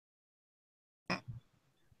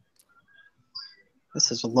This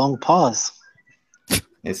is a long pause.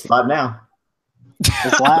 It's live now.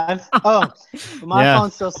 It's live? Oh, my Yeah.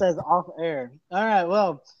 phone still says off air. All right.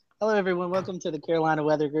 Well, hello, everyone. Welcome to the Carolina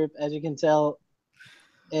Weather Group. As you can tell,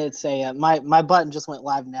 it's my button just went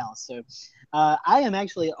live now. So I am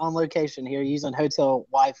actually on location here using hotel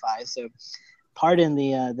Wi-Fi. So pardon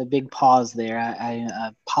the big pause there.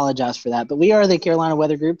 I apologize for that. But we are the Carolina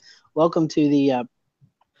Weather Group. Welcome to the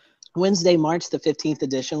Wednesday, March the 15th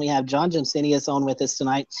edition. We have John Jensenius on with us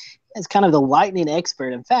tonight. He's kind of the lightning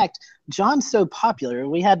expert. In fact, John's so popular,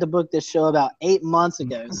 we had to book this show about 8 months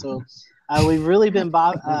ago. So we've really been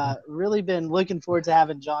looking forward to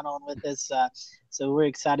having John on with us. So we're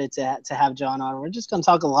excited to have John on. We're just going to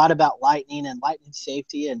talk a lot about lightning and lightning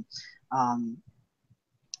safety and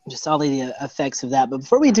just all the effects of that. But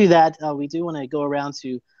before we do that, we do want to go around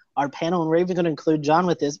to our panel, and we're even going to include John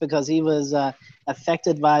with this because he was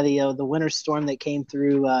affected by the winter storm that came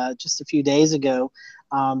through just a few days ago.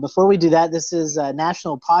 Before we do that, this is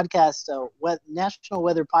National Weather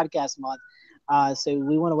Podcast Month. So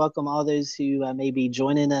we want to welcome all those who may be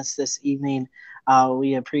joining us this evening.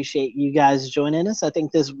 We appreciate you guys joining us. I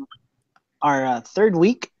think this is our third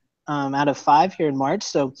week out of 5 here in March.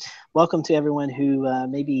 So welcome to everyone who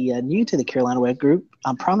may be new to the Carolina Weather Group.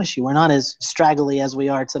 I promise you, we're not as straggly as we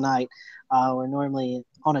are tonight. We're normally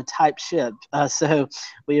on a tight ship. So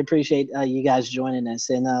we appreciate you guys joining us.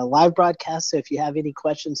 And live broadcast, so if you have any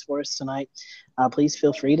questions for us tonight, please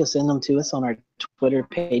feel free to send them to us on our Twitter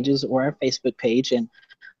pages or our Facebook page, and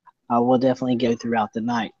we'll definitely go throughout the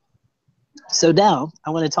night. So now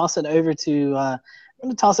I want to toss it over to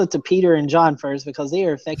Peter and John first because they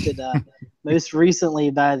are affected most recently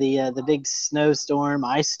by the big snowstorm,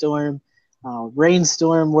 ice storm,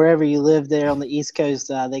 rainstorm, wherever you live there on the East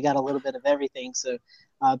Coast. They got a little bit of everything. So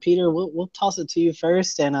Peter, we'll toss it to you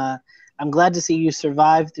first, and I'm glad to see you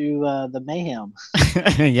survive through the mayhem.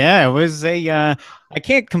 Yeah, it was I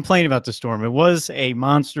can't complain about the storm. It was a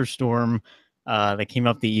monster storm that came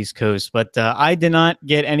up the East Coast, but I did not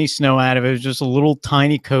get any snow out of it. It was just a little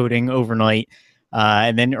tiny coating overnight.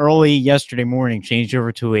 And then early yesterday morning changed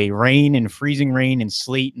over to a rain and freezing rain and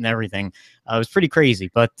sleet and everything. It was pretty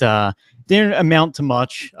crazy, but didn't amount to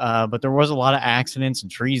much. But there was a lot of accidents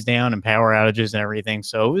and trees down and power outages and everything.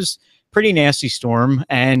 So it was pretty nasty storm.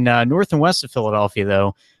 And north and west of Philadelphia,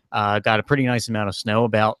 though, got a pretty nice amount of snow,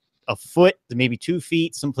 about a foot to maybe 2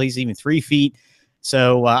 feet, some places even 3 feet.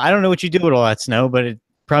 So I don't know what you do with all that snow, but it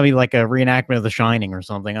probably like a reenactment of The Shining or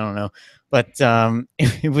something. I don't know. But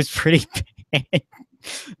it was pretty bad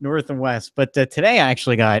north and west. But today I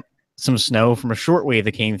actually got some snow from a shortwave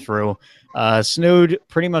that came through. Snowed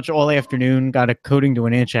pretty much all afternoon, got a coating to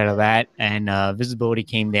an inch out of that, and visibility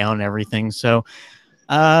came down and everything. So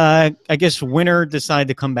I guess winter decided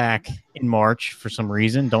to come back in March for some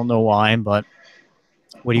reason. Don't know why, but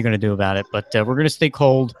what are you going to do about it? But we're going to stay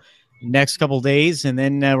cold next couple days, and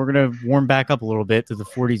then we're going to warm back up a little bit to the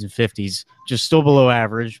 40s and 50s, just still below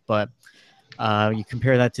average. But you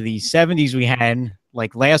compare that to the 70s we had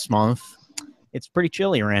like last month, it's pretty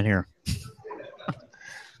chilly around here.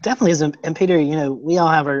 Definitely isn't. And Peter, we all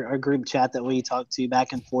have our group chat that we talk to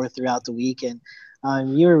back and forth throughout the week. And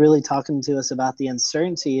you were really talking to us about the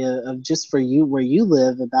uncertainty of just for you, where you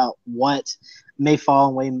live, about what may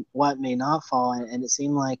fall and what may not fall. And it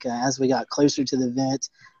seemed like as we got closer to the event,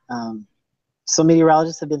 some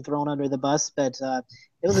meteorologists have been thrown under the bus, but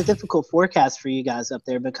it was a difficult forecast for you guys up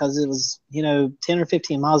there because it was, 10 or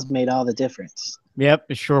 15 miles made all the difference. Yep,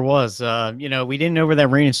 it sure was. We didn't know where that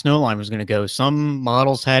rain and snow line was going to go. Some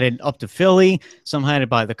models had it up to Philly, some had it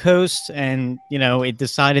by the coast, and, it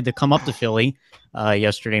decided to come up to Philly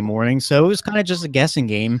yesterday morning. So it was kind of just a guessing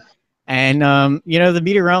game. And, the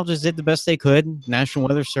meteorologists did the best they could, National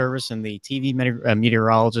Weather Service and the TV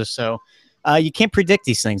meteorologists. So you can't predict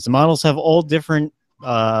these things. The models have all different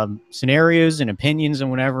scenarios and opinions and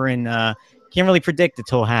whatever, and can't really predict it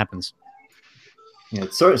till it happens. Yeah,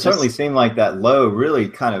 it certainly seemed like that low really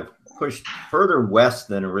kind of pushed further west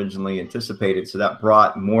than originally anticipated. So that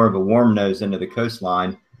brought more of a warm nose into the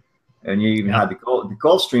coastline. And you even had the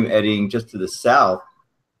Gulf Stream eddying just to the south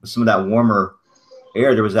with some of that warmer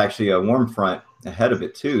air. There was actually a warm front ahead of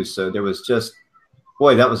it too. So there was just,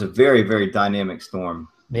 boy, that was a very, very dynamic storm.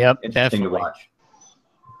 Yep, interesting definitely to watch.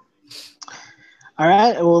 All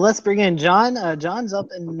right, well, let's bring in John. John's up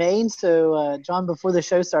in Maine. So, John, before the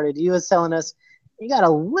show started, you was telling us you got a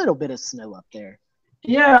little bit of snow up there.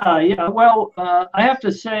 Yeah. Well, I have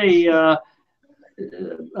to say,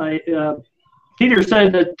 Peter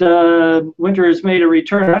said that winter has made a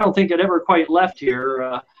return. I don't think it ever quite left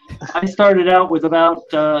here. I started out with about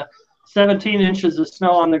 17 inches of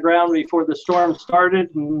snow on the ground before the storm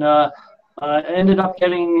started, and ended up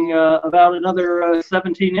getting about another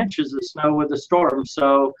 17 inches of snow with the storm.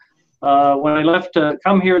 So when I left to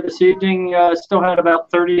come here this evening, still had about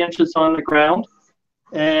 30 inches on the ground,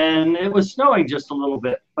 and it was snowing just a little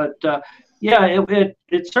bit. But yeah,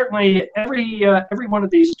 it certainly, every one of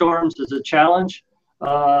these storms is a challenge.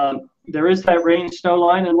 There is that rain snow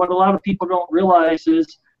line, and what a lot of people don't realize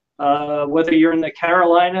is whether you're in the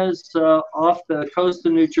Carolinas, off the coast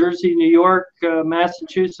of New Jersey, New York,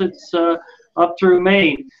 Massachusetts, up through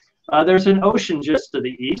Maine, there's an ocean just to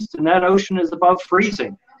the east, and that ocean is above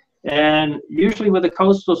freezing. And usually with a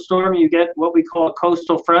coastal storm, you get what we call a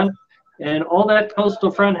coastal front, and all that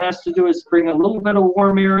coastal front has to do is bring a little bit of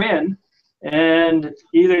warm air in, and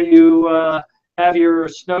either you have your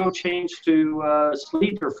snow change to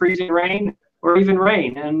sleet or freezing rain, or even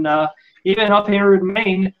rain. And even up here in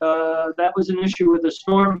Maine, that was an issue with the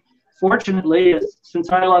storm. Fortunately, since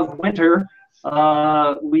I love winter,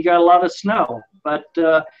 we got a lot of snow. But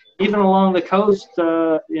even along the coast,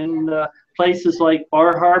 in places like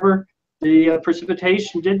Bar Harbor, the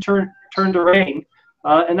precipitation did turn to rain.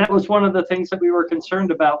 And that was one of the things that we were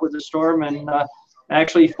concerned about with the storm, and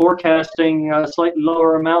actually forecasting slightly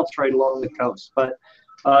lower amounts right along the coast. But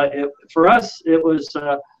for us, it was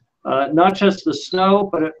not just the snow,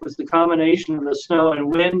 but it was the combination of the snow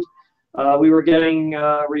and wind. We were getting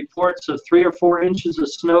reports of 3 or 4 inches of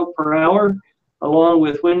snow per hour, along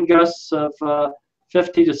with wind gusts of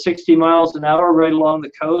 50 to 60 miles an hour right along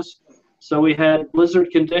the coast. So we had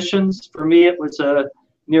blizzard conditions. For me, it was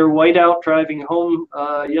near whiteout driving home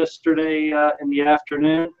yesterday in the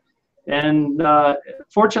afternoon. And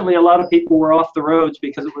fortunately, a lot of people were off the roads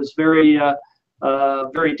because it was very,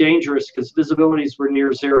 very dangerous because visibilities were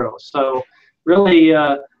near zero. So really, you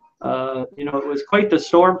know, it was quite the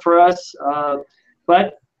storm for us.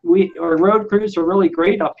 But our road crews are really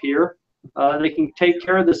great up here. They can take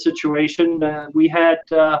care of the situation. We had,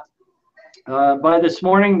 by this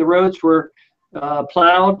morning, the roads were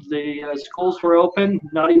plowed, the schools were open,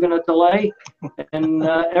 not even a delay, and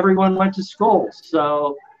everyone went to school.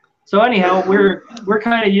 So anyhow, we're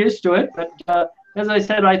kind of used to it. But as I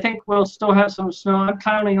said, I think we'll still have some snow. I'm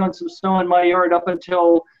counting on some snow in my yard up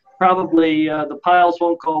until probably the piles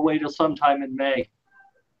won't go away till sometime in May.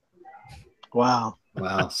 Wow.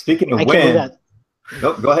 Wow. Speaking of wind,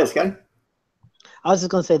 go ahead, Scotty. I was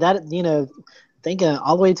just going to say that, you know, thinking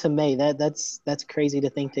all the way to May, that's crazy to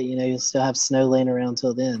think that, you know, you'll still have snow laying around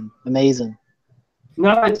till then. Amazing.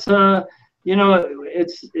 No, it's you know,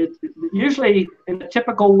 it's usually in a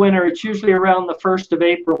typical winter, it's usually around the 1st of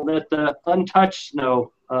April that the untouched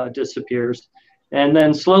snow disappears, and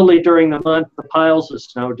then slowly during the month the piles of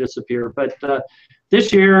snow disappear. But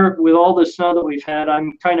this year, with all the snow that we've had,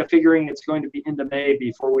 I'm kind of figuring it's going to be into May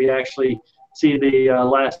before we actually see the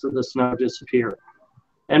last of the snow disappear.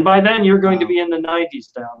 And by then, you're going to be in the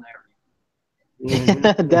 90s down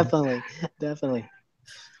there. Definitely, definitely.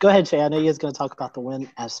 Go ahead, Shay. I know you guys going to talk about the wind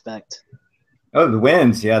aspect. Oh, the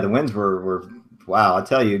winds. Yeah, the winds were wow. I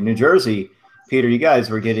tell you, New Jersey, Peter, you guys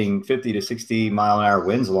were getting 50 to 60 mile an hour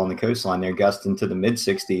winds along the coastline there, gusting to the mid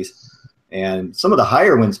 60s. And some of the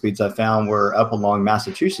higher wind speeds I found were up along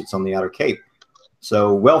Massachusetts on the Outer Cape.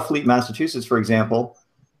 So Wellfleet, Massachusetts, for example,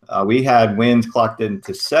 we had winds clocked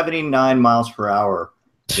into 79 miles per hour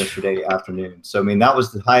yesterday afternoon. So, I mean, that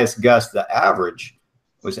was the highest gust. The average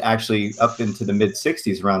was actually up into the mid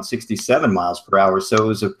 60s, around 67 miles per hour. So it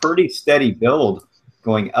was a pretty steady build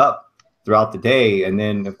going up throughout the day. And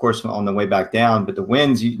then, of course, on the way back down. But the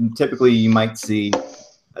winds, typically you might see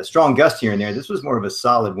a strong gust here and there. This was more of a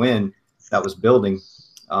solid wind that was building.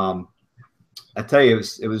 I tell you,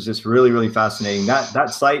 it was just really, really fascinating.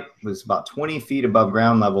 That site was about 20 feet above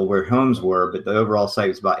ground level where homes were, but the overall site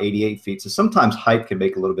was about 88 feet. So sometimes height can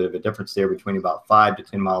make a little bit of a difference there between about 5 to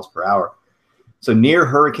 10 miles per hour. So near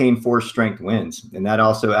hurricane force strength winds. And that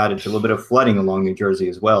also added to a little bit of flooding along New Jersey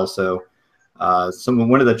as well. So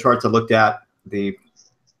one of the charts I looked at, the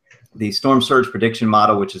storm surge prediction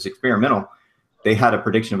model, which is experimental, they had a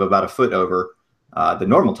prediction of about a foot over the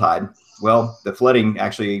normal tide. Well, the flooding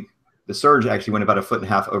actually, the surge actually went about a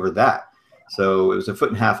 1.5 feet over that. So it was a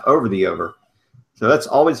 1.5 feet over the over. So that's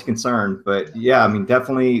always a concern. But yeah, I mean,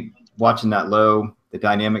 definitely watching that low, the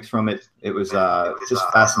dynamics from it, it was just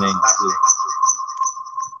fascinating to see.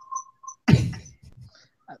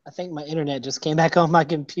 I think my internet just came back on my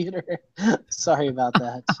computer. Sorry about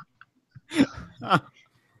that.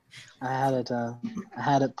 I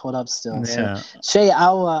had it pulled up still. Yeah. So, Shay,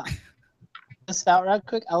 I'll just out right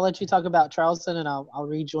quick. I'll let you talk about Charleston, and I'll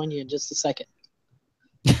rejoin you in just a second.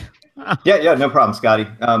 Yeah, no problem, Scotty.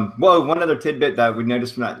 Well, one other tidbit that we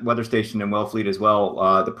noticed from that weather station in Wellfleet as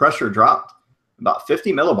well, the pressure dropped about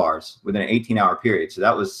 50 millibars within an 18-hour period. So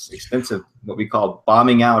that was extensive, what we call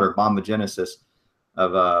bombing out or bombogenesis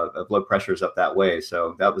of low pressures up that way.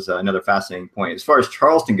 So that was another fascinating point. As far as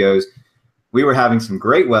Charleston goes, we were having some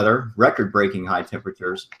great weather, record-breaking high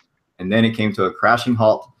temperatures, and then it came to a crashing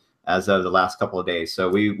halt as of the last couple of days. So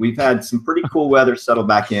we've had some pretty cool weather settle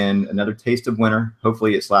back in, another taste of winter,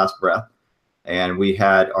 hopefully its last breath. And we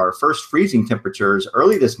had our first freezing temperatures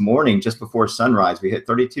early this morning, just before sunrise. We hit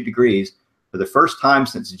 32 degrees for the first time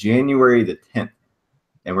since January the 10th.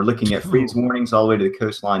 And we're looking at freeze warnings all the way to the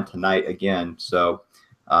coastline tonight again. So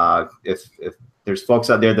if there's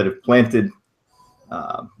folks out there that have planted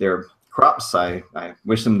their crops, I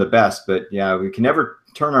wish them the best. But yeah, we can never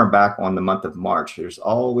turn our back on the month of March. There's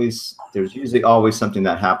usually always something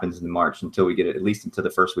that happens in March until we get it, at least until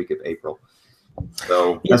the first week of April.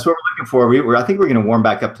 So that's what we're looking for. I think we're going to warm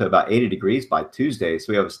back up to about 80 degrees by Tuesday.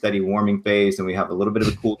 So we have a steady warming phase, and we have a little bit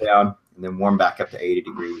of a cool down, and then warm back up to 80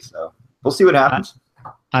 degrees. So we'll see what happens.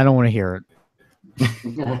 I don't want to hear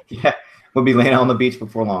it. Yeah, we'll be laying out on the beach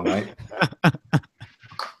before long, right?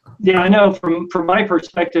 Yeah, I know. From my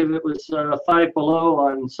perspective, it was 5 below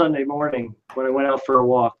on Sunday morning when I went out for a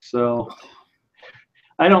walk. So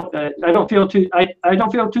I don't feel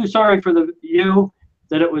too sorry for you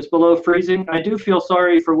that it was below freezing. I do feel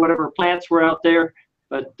sorry for whatever plants were out there,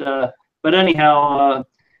 but anyhow,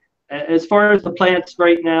 as far as the plants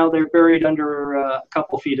right now, they're buried under a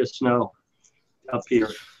couple feet of snow up here.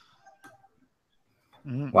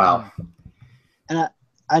 Wow. And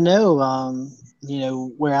I know,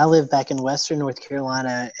 where I live back in Western North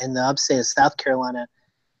Carolina and the upstate of South Carolina,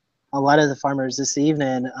 a lot of the farmers this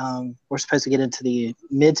evening, we're supposed to get into the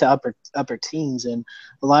mid to upper teens, and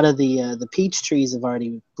a lot of the peach trees have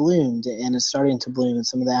already bloomed and is starting to bloom, and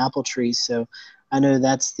some of the apple trees. So I know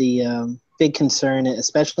that's the big concern,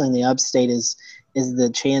 especially in the upstate, is the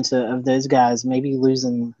chance of those guys maybe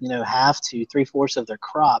losing half to 3/4 of their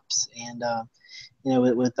crops. And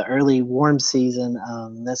with the early warm season,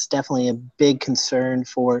 that's definitely a big concern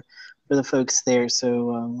for the folks there.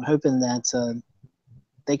 So I'm hoping that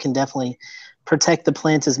they can definitely protect the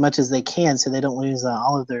plants as much as they can, so they don't lose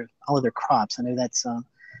all of their crops. I know that's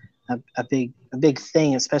a big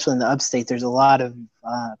thing, especially in the upstate. There's a lot of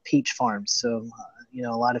peach farms, so a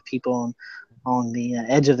lot of people on the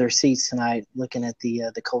edge of their seats tonight, looking at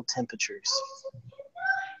the cold temperatures.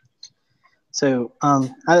 So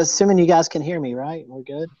I'm assuming you guys can hear me, right? We're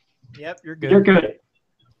good? Yep, you're good. You're good.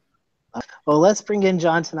 Well, let's bring in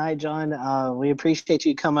John tonight. John, we appreciate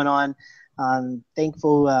you coming on. I'm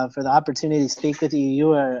thankful for the opportunity to speak with you.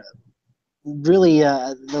 You are really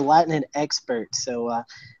the Latin expert. So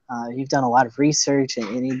you've done a lot of research,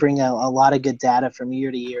 and you bring a lot of good data from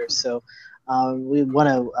year to year. So we want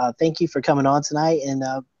to thank you for coming on tonight. And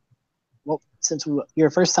since you're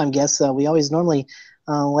a first-time guest, we always normally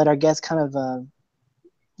let our guests kind of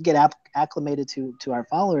get acclimated to our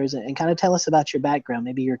followers and kind of tell us about your background,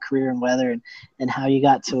 maybe your career in weather, and how you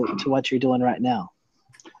got to what you're doing right now.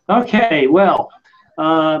 Okay, well,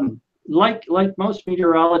 like most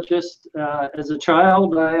meteorologists, as a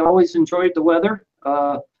child, I always enjoyed the weather.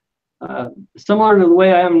 Similar to the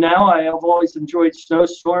way I am now, I have always enjoyed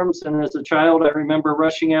snowstorms, and as a child, I remember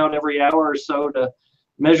rushing out every hour or so to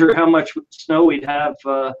measure how much snow we'd have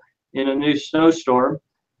in a new snowstorm.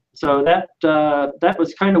 So that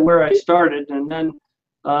was kind of where I started, and then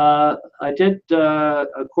I did,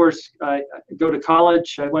 of course, I go to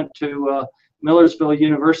college. I went to Millersville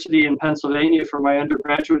University in Pennsylvania for my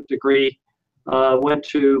undergraduate degree. Went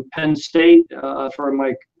to Penn State for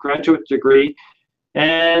my graduate degree.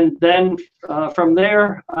 And then from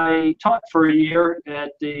there, I taught for a year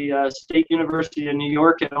at the State University of New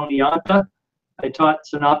York at Oneonta. I taught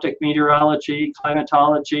synoptic meteorology,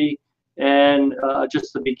 climatology, and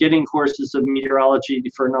just the beginning courses of meteorology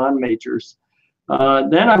for non-majors.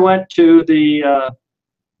 Then I went to the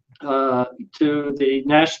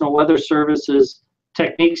National Weather Service's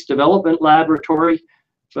Techniques Development Laboratory.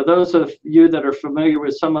 For those of you that are familiar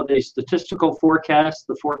with some of the statistical forecasts,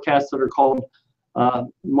 the forecasts that are called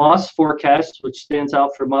MOS forecasts, which stands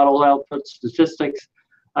out for Model Output Statistics,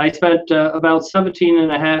 I spent about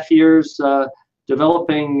 17.5 years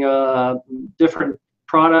developing different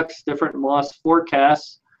products, different MOS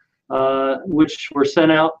forecasts, which were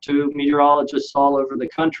sent out to meteorologists all over the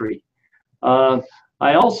country.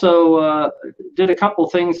 I also did a couple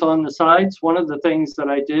things on the sides. One of the things that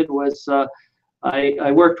I did was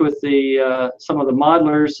I worked with some of the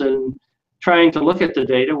modelers and trying to look at the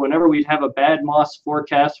data. Whenever we'd have a bad MOS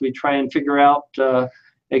forecast, we'd try and figure out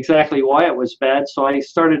exactly why it was bad. So I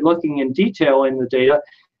started looking in detail in the data,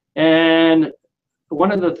 and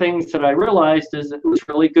one of the things that I realized is it was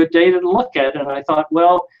really good data to look at, and I thought,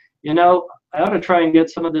 well, you know, I ought to try and get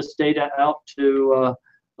some of this data out to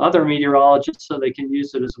other meteorologists so they can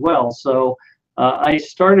use it as well. So I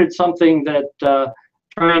started something that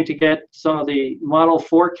trying to get some of the model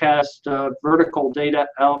forecast vertical data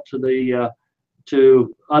out to the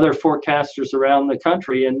to other forecasters around the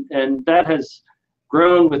country, and that has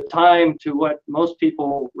grown with time to what most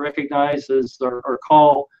people recognize as or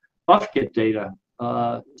call BUFKIT data.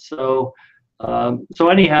 So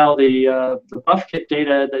anyhow, the BUFKIT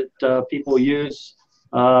data that people use,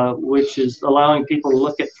 which is allowing people to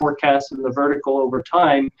look at forecasts in the vertical over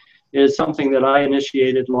time, is something that I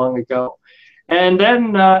initiated long ago. And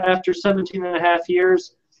then after 17.5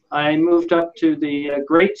 years, I moved up to the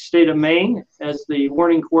great state of Maine as the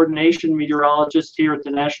warning coordination meteorologist here at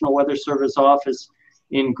the National Weather Service office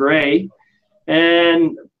in Gray.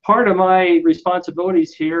 And part of my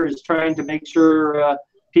responsibilities here is trying to make sure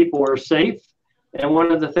people are safe. And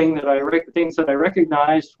one of the things that I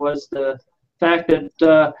recognized was the fact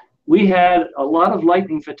that we had a lot of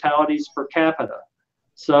lightning fatalities per capita.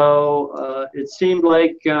 So it seemed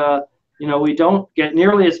like you know, we don't get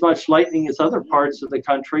nearly as much lightning as other parts of the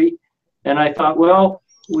country. And I thought, well,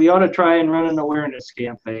 we ought to try and run an awareness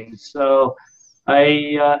campaign. So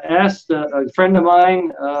I asked a friend of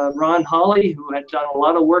mine, Ron Holly, who had done a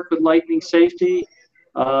lot of work with lightning safety,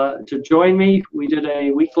 to join me. We did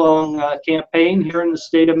a week-long campaign here in the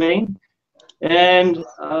state of Maine. And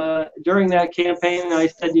during that campaign, I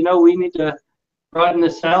said, you know, we need to broaden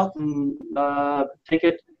this out and take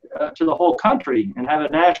it to the whole country and have a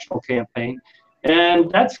national campaign.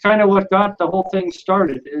 And that's kind of what got the whole thing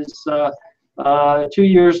started. Is 2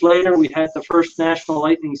 years later, we had the first National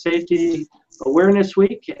Lightning Safety Awareness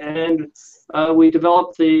Week, and we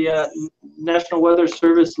developed the National Weather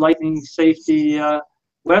Service Lightning Safety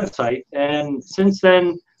website. And since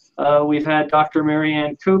then, we've had Dr.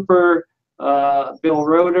 Marianne Cooper, Bill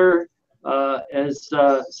Roeder as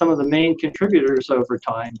some of the main contributors over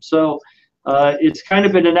time. So it's kind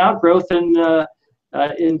of been an outgrowth, and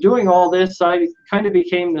in doing all this, I kind of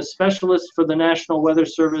became the specialist for the National Weather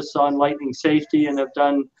Service on lightning safety, and have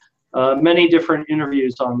done many different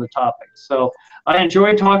interviews on the topic. So I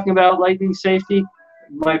enjoy talking about lightning safety.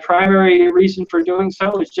 My primary reason for doing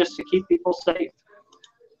so is just to keep people safe.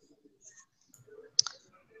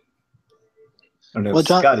 I don't know, Well,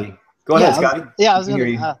 John, Scotty. Go ahead, Scotty. I was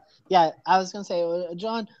going to say,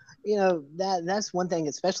 John, you know, that's one thing,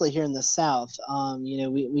 especially here in the South. You know,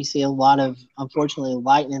 we see a lot of, unfortunately,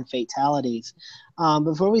 lightning fatalities.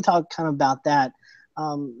 Before we talk kind of about that,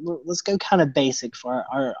 let's go kind of basic for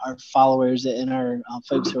our followers and our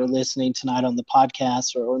folks who are listening tonight on the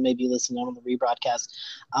podcast, or maybe listening on the rebroadcast.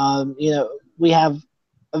 You know, we have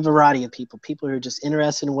a variety of people who are just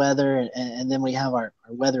interested in weather, and then we have our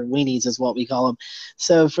weather weenies, is what we call them.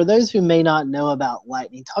 So for those who may not know about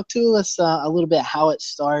lightning, talk to us a little bit how it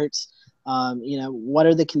starts. You know, what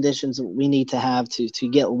are the conditions that we need to have to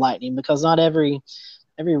get lightning? Because not every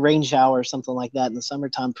rain shower or something like that in the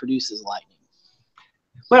summertime produces lightning.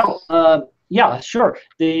 Well, yeah, sure.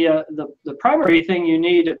 The primary thing you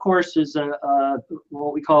need, of course, is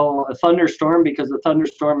what we call a thunderstorm, because the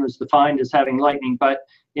thunderstorm is defined as having lightning. But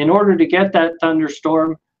in order to get that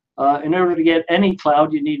thunderstorm, in order to get any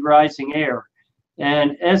cloud, you need rising air.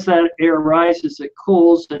 And as that air rises, it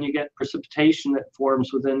cools, and you get precipitation that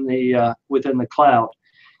forms within the cloud.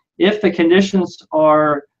 If the conditions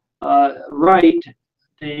are right,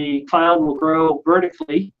 the cloud will grow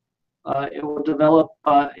vertically. It will develop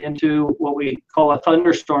into what we call a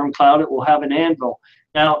thunderstorm cloud. It will have an anvil.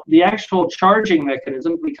 Now, the actual charging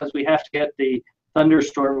mechanism, because we have to get the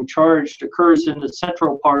thunderstorm charged, occurs in the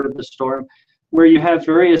central part of the storm, where you have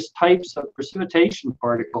various types of precipitation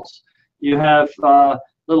particles. You have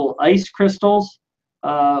little ice crystals,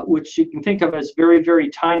 which you can think of as very, very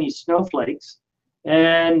tiny snowflakes.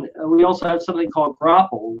 And we also have something called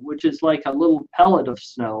graupel, which is like a little pellet of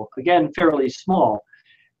snow, again, fairly small.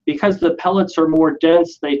 Because the pellets are more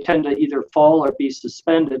dense, they tend to either fall or be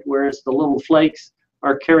suspended, whereas the little flakes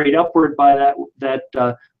are carried upward by that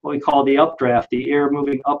what we call the updraft, the air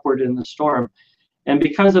moving upward in the storm. And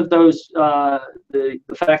because of those, the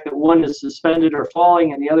fact that one is suspended or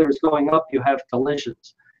falling and the other is going up, you have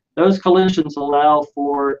collisions. Those collisions allow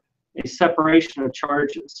for a separation of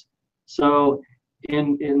charges. So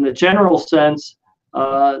in the general sense,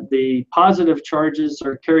 the positive charges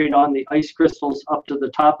are carried on the ice crystals up to the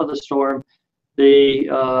top of the storm.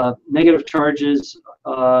 The negative charges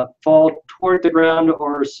fall toward the ground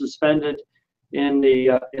or are suspended in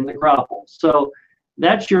the graupel. So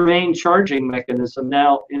that's your main charging mechanism.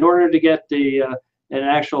 Now, in order to get the an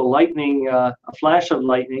actual lightning, a flash of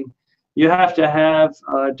lightning, you have to have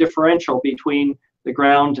a differential between the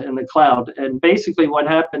ground and the cloud. And basically what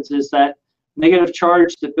happens is that negative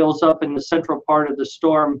charge that builds up in the central part of the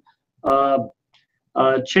storm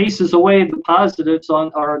chases away the positives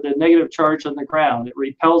or the negative charge on the ground. It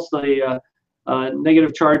repels the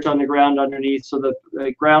negative charge on the ground underneath, so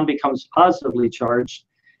the ground becomes positively charged.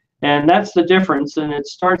 And that's the difference. And it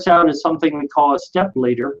starts out as something we call a step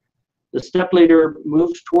leader. The step leader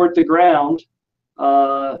moves toward the ground.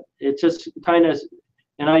 It just kind of,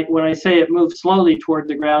 and when I say it moves slowly toward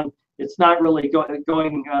the ground, it's not really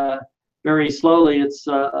going very slowly. It's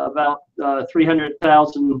about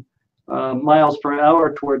 300,000 miles per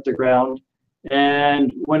hour toward the ground.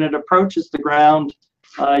 And when it approaches the ground,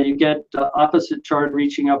 you get opposite charge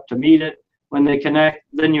reaching up to meet it. When they connect,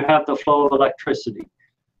 then you have the flow of electricity.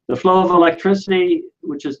 The flow of electricity,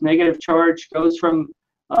 which is negative charge, goes from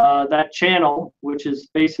that channel, which is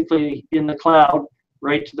basically in the cloud,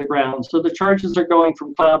 right to the ground. So the charges are going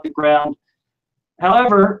from cloud to ground.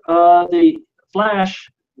 However, the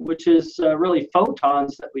flash, which is really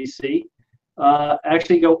photons that we see,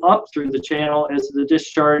 actually go up through the channel as the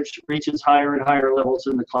discharge reaches higher and higher levels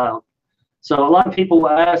in the cloud. So a lot of people will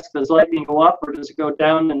ask, does lightning go up or does it go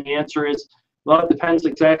down? And the answer is, well, it depends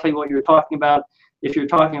exactly what you're talking about. If you're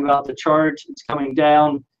talking about the charge, it's coming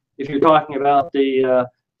down. If you're talking about the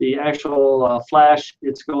actual flash,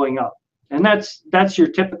 it's going up. And that's your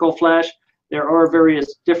typical flash. There are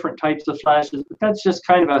various different types of flashes, but that's just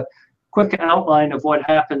kind of a quick outline of what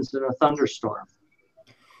happens in a thunderstorm.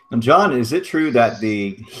 And John, is it true that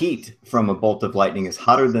the heat from a bolt of lightning is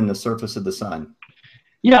hotter than the surface of the sun?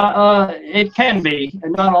 Yeah, it can be,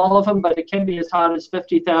 and not all of them, but it can be as hot as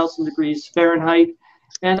 50,000 degrees Fahrenheit.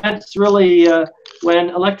 And that's really when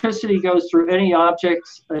electricity goes through any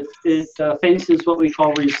objects, it faces what we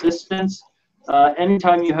call resistance.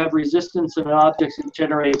 Anytime you have resistance in an object, it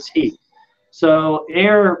generates heat. So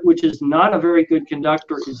air, which is not a very good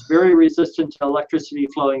conductor, is very resistant to electricity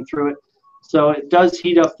flowing through it. So it does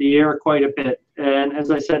heat up the air quite a bit. And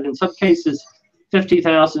as I said, in some cases,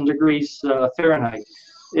 50,000 degrees Fahrenheit.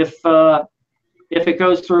 If it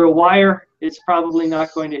goes through a wire, it's probably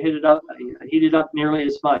not going to heat it up nearly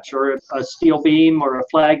as much. Or a steel beam or a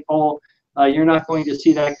flagpole, you're not going to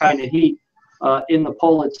see that kind of heat in the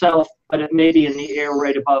pole itself, but it may be in the air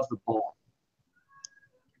right above the pole.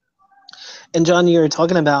 And John, you were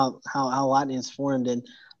talking about how lightning is formed, and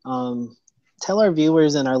tell our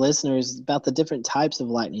viewers and our listeners about the different types of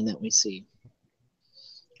lightning that we see.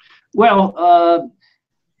 Well,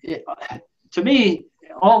 to me,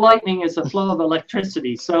 all lightning is a flow of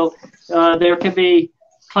electricity. So there can be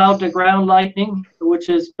cloud to ground lightning, which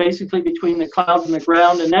is basically between the cloud and the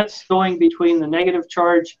ground, and that's going between the negative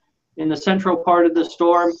charge in the central part of the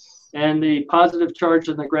storm and the positive charge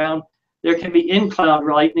on the ground. There can be in-cloud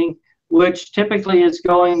lightning, which typically is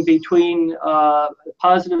going between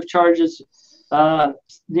positive charges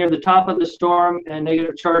near the top of the storm and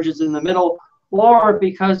negative charges in the middle, or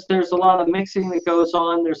because there's a lot of mixing that goes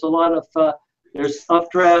on, there's a lot of there's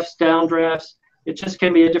updrafts, downdrafts. It just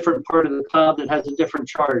can be a different part of the cloud that has a different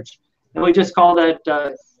charge. And we just call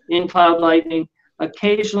that in-cloud lightning.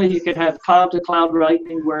 Occasionally you can have cloud-to-cloud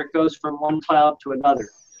lightning where it goes from one cloud to another.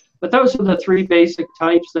 But those are the three basic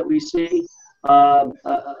types that we see.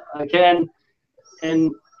 Again,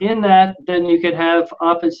 and in that, then you can have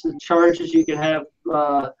opposite charges. You can have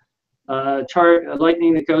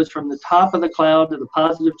lightning that goes from the top of the cloud to the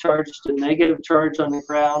positive charge to negative charge on the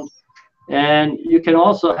ground. And you can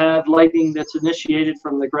also have lightning that's initiated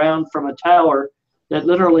from the ground from a tower that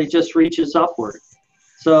literally just reaches upward.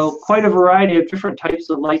 So quite a variety of different types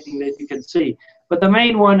of lightning that you can see. But the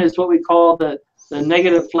main one is what we call the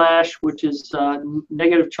negative flash, which is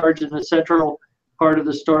negative charge in the central part of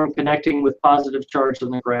the storm connecting with positive charge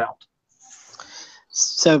on the ground.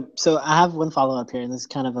 So I have one follow-up here, and this is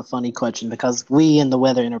kind of a funny question because we in the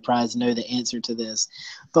Weather Enterprise know the answer to this.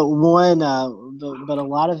 But but a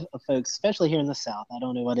lot of folks, especially here in the South, I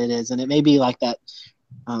don't know what it is, and it may be like that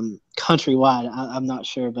countrywide, I'm not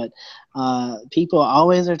sure, but people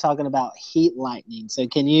always are talking about heat lightning. So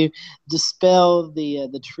can you dispel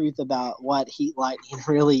the truth about what heat lightning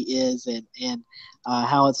really is and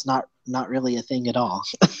how it's not really a thing at all?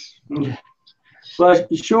 Well,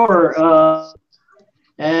 sure.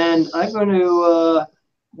 And I'm going to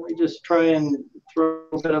let me just try and throw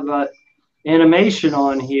a bit of an animation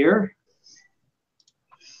on here.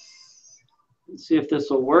 Let's see if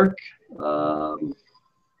this will work.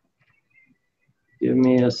 Give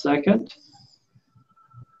me a second.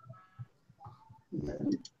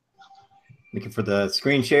 Looking for the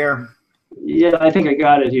screen share. Yeah, I think I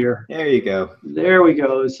got it here. There you go. There we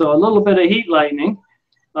go. So a little bit of heat lightning.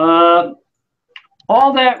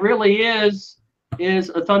 All that really is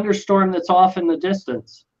a thunderstorm that's off in the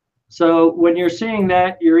distance. So when you're seeing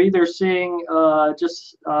that, you're either seeing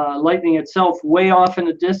just lightning itself way off in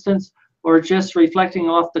the distance, or just reflecting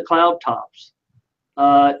off the cloud tops.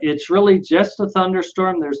 It's really just a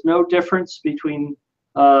thunderstorm. There's no difference between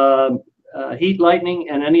heat lightning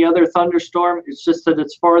and any other thunderstorm. It's just that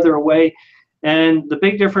it's farther away. And the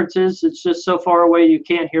big difference is it's just so far away you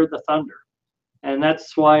can't hear the thunder. And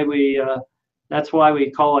that's why we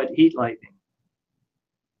call it heat lightning.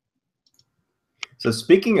 So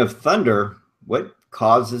speaking of thunder, what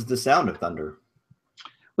causes the sound of thunder?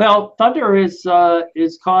 Well, thunder is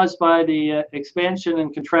caused by the expansion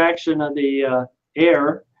and contraction of the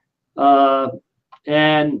air,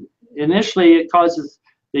 and initially it causes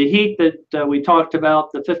the heat that we talked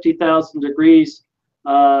about, the 50,000 degrees.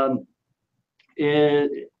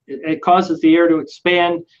 It causes the air to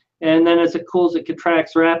expand, and then as it cools, it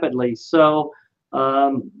contracts rapidly. So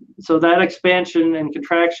that expansion and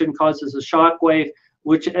contraction causes a shock wave,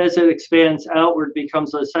 which as it expands outward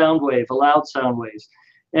becomes a sound wave, a loud sound wave.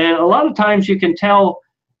 And a lot of times you can tell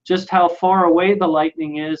just how far away the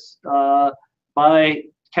lightning is by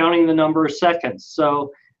counting the number of seconds.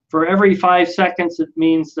 So for every 5 seconds, it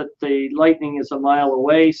means that the lightning is a mile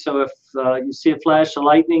away. So if you see a flash of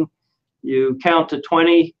lightning, you count to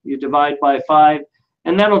 20, you divide by 5,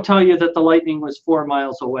 and that'll tell you that the lightning was 4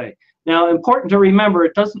 miles away. Now, important to remember,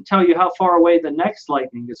 it doesn't tell you how far away the next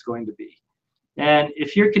lightning is going to be. And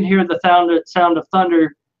if you can hear the sound of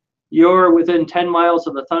thunder, you're within 10 miles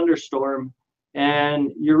of a thunderstorm, and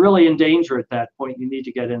you're really in danger at that point. You need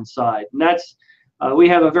to get inside. And that's, we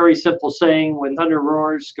have a very simple saying: when thunder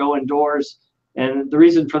roars, go indoors. And the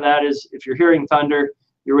reason for that is if you're hearing thunder,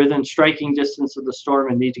 you're within striking distance of the storm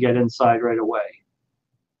and need to get inside right away.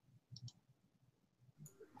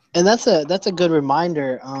 And that's a good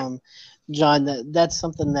reminder, John. That's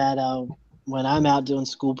something that when I'm out doing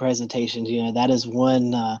school presentations, that is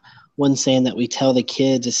one saying that we tell the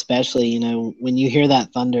kids, especially, when you hear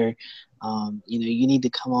that thunder, you need to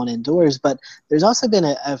come on indoors. But there's also been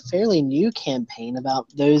a fairly new campaign about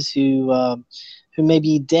those who may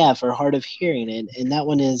be deaf or hard of hearing, and that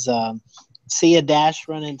one is see a dash,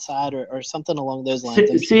 run inside, or something along those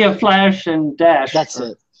lines. See a flash and dash. That's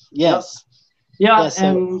it. Yes. Yeah. So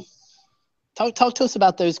And talk to us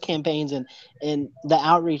about those campaigns and the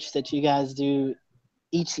outreach that you guys do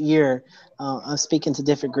each year. I'm speaking to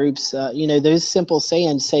different groups. Those simple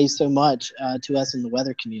sayings say so much to us in the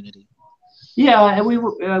weather community. Yeah, and we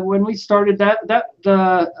were when we started that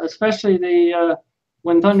especially the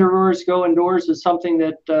when thunder roars, go indoors is something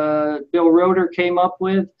that Bill Roeder came up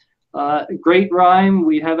with. Great rhyme.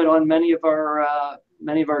 We have it on many of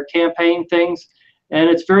our campaign things, and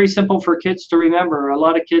it's very simple for kids to remember. A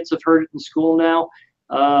lot of kids have heard it in school now.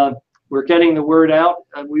 We're getting the word out.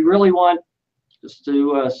 We really want just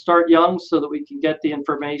to start young so that we can get the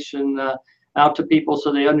information out to people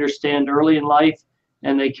so they understand early in life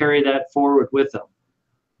and they carry that forward with them.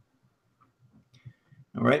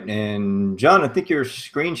 All right, and John, I think you're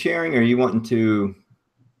screen sharing. Or are you wanting to?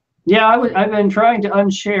 Yeah, I've been trying to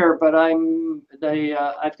unshare, but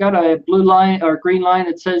I've got a blue line or green line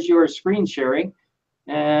that says you are screen sharing,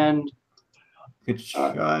 and you could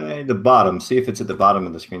try the bottom. See if it's at the bottom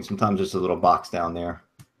of the screen. Sometimes there's a little box down there.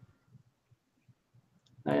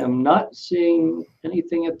 I am not seeing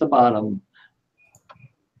anything at the bottom.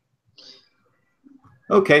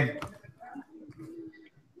 Okay.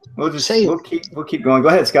 We'll keep going. Go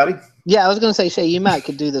ahead, Scotty. Yeah, I was going to say, Shay, you might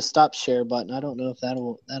could do the stop share button. I don't know if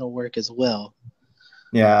that'll work as well.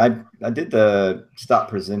 Yeah, I did the stop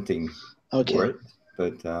presenting for it,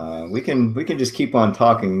 but we can just keep on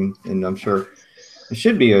talking, and I'm sure there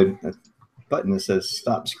should be a button that says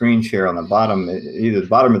stop screen share on the bottom, either the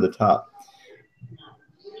bottom or the top.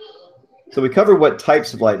 So we covered what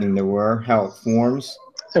types of lightning there were, how it forms.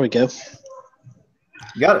 There we go.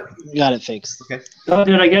 Got it. Got it fixed. Okay. Oh,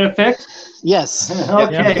 did I get it fixed? Yes.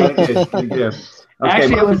 Okay. Yeah, good.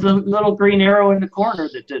 Actually, it was the little green arrow in the corner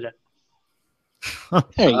that did it.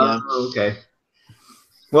 There you go. Okay.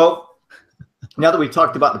 Well, now that we've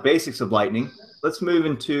talked about the basics of lightning, let's move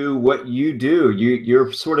into what you do.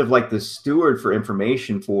 You're sort of like the steward for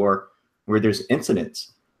information for where there's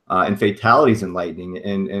incidents and fatalities in lightning,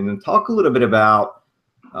 and talk a little bit about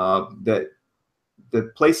the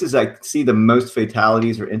places I see the most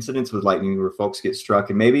fatalities or incidents with lightning where folks get struck,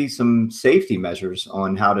 and maybe some safety measures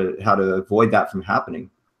on how to avoid that from happening.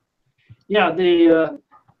 Yeah, the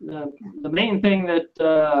main thing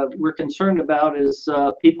that we're concerned about is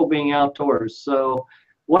people being outdoors. So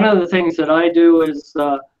one of the things that I do is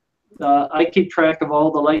I keep track of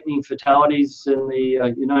all the lightning fatalities in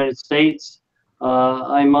the United States.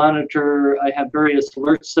 I monitor, I have various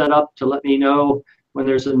alerts set up to let me know when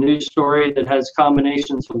there's a news story that has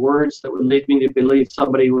combinations of words that would lead me to believe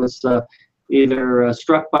somebody was either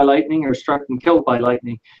struck by lightning or struck and killed by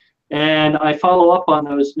lightning. And I follow up on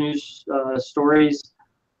those news stories.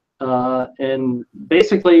 And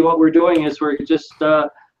basically what we're doing is we're just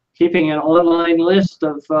keeping an online list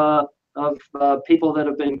of people that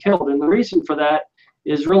have been killed. And the reason for that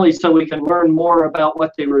is really so we can learn more about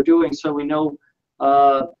what they were doing, so we know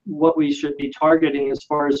what we should be targeting as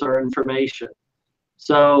far as our information.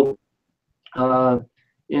 So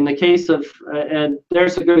in the case of, and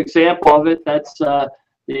there's a good example of it, that's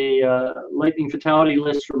the lightning fatality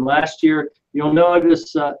list from last year. You'll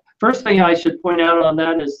notice, first thing I should point out on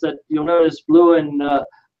that is that you'll notice blue and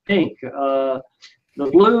pink. The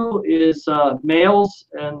blue is males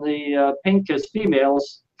and the pink is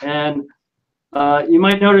females. And you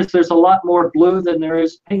might notice there's a lot more blue than there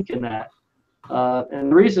is pink in that.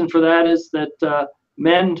 And the reason for that is that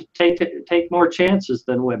men take more chances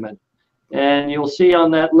than women. And you'll see on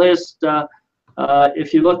that list,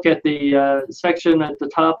 if you look at the section at the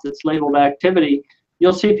top that's labeled activity,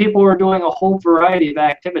 you'll see people are doing a whole variety of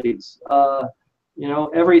activities. You know,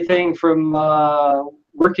 everything from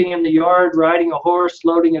working in the yard, riding a horse,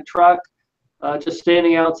 loading a truck, just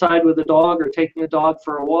standing outside with a dog or taking a dog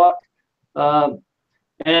for a walk.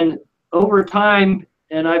 And over time,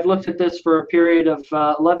 and I've looked at this for a period of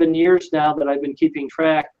 11 years now that I've been keeping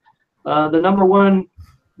track, the number one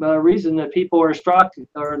reason that people are struck,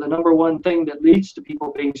 or the number one thing that leads to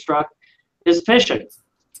people being struck, is fishing.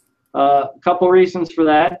 A couple reasons for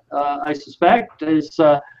that, I suspect, is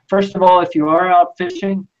first of all, if you are out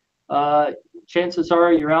fishing, chances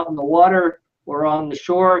are you're out in the water or on the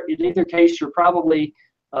shore. In either case, you're probably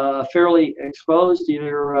fairly exposed,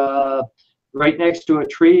 either right next to a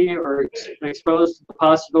tree or exposed to the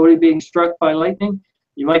possibility of being struck by lightning.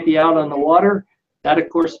 You might be out on the water. That, of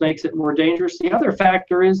course, makes it more dangerous. The other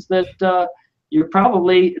factor is that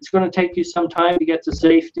it's going to take you some time to get to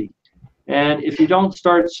safety. And if you don't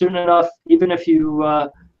start soon enough, even if you,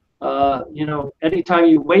 you know, anytime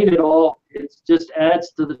you wait at all, it just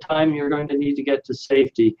adds to the time you're going to need to get to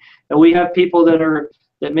safety. And we have people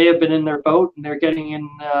that may have been in their boat and they're getting in,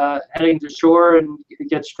 heading to shore and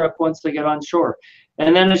get struck once they get on shore.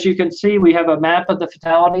 And then, as you can see, we have a map of the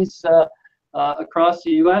fatalities across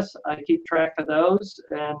the U.S. I keep track of those,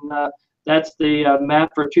 and that's the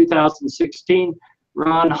map for 2016.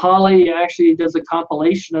 Ron Hawley actually does a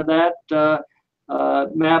compilation of that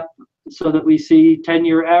map so that we see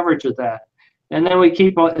 10-year average of that. And then we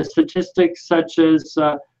keep statistics such as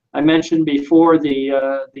I mentioned before,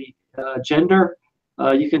 the gender.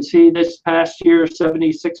 You can see this past year,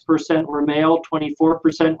 76% were male,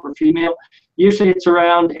 24% were female. Usually it's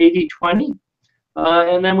around 80-20.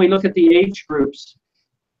 And then we look at the age groups.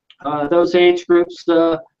 Those age groups,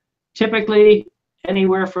 typically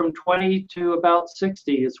anywhere from 20 to about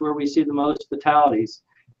 60 is where we see the most fatalities.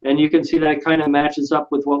 And you can see that kind of matches up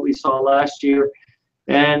with what we saw last year.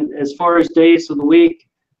 And as far as days of the week,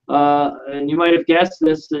 and you might have guessed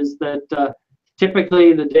this, is that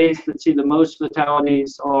typically the days that see the most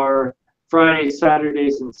fatalities are Fridays,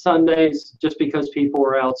 Saturdays, and Sundays, just because people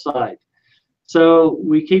are outside. So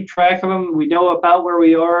we keep track of them. We know about where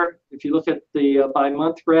we are. If you look at the by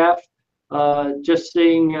month graph, just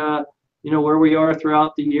seeing you know, where we are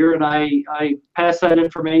throughout the year, and I pass that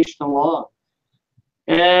information along.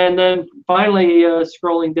 And then finally,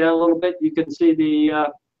 scrolling down a little bit, you can see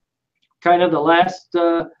the kind of the last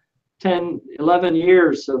 10, 11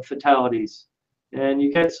 years of fatalities. And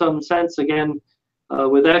you get some sense, again,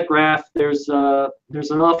 with that graph, there's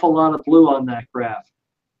an awful lot of blue on that graph.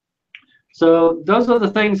 So those are the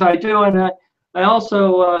things I do, and I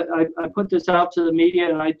also I put this out to the media,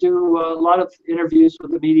 and I do a lot of interviews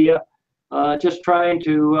with the media, just trying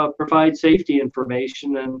to provide safety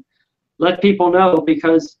information and let people know,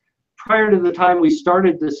 because prior to the time we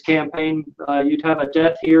started this campaign, you'd have a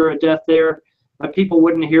death here, a death there, but people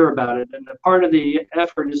wouldn't hear about it. And part of the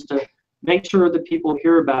effort is to make sure that people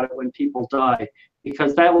hear about it when people die,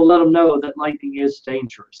 because that will let them know that lightning is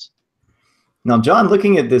dangerous. Now, John,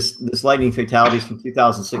 looking at this lightning fatalities from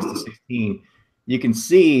 2006 to 16, you can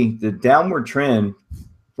see the downward trend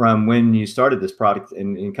from when you started this product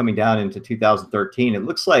and coming down into 2013. It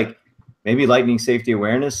looks like maybe lightning safety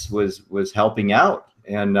awareness was helping out,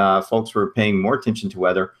 and folks were paying more attention to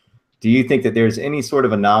weather. Do you think that there's any sort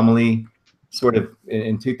of anomaly sort of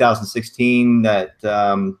in 2016 that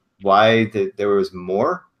why there was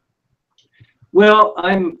more? Well,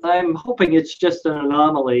 I'm hoping it's just an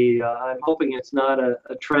anomaly. I'm hoping it's not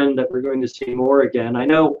a trend that we're going to see more again. I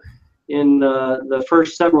know in the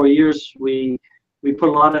first several years we put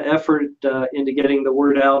a lot of effort into getting the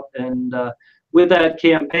word out, and with that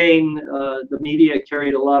campaign, the media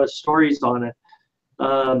carried a lot of stories on it.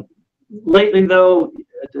 Lately, though,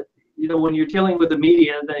 you know, when you're dealing with the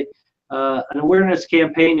media, an awareness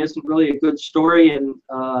campaign isn't really a good story, and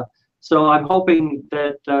so I'm hoping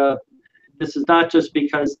that this is not just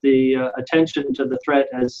because the attention to the threat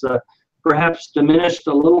has perhaps diminished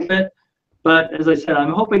a little bit, but as I said,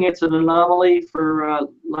 I'm hoping it's an anomaly for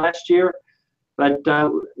last year. But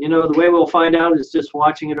you know, the way we'll find out is just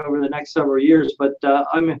watching it over the next several years. But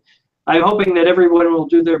I'm hoping that everyone will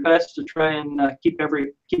do their best to try and keep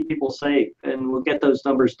people safe, and we'll get those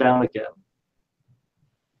numbers down again.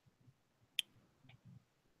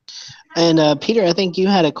 And Peter, I think you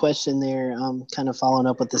had a question there, kind of following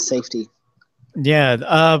up with the safety.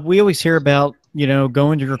 Yeah, we always hear about, you know,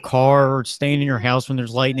 going to your car or staying in your house when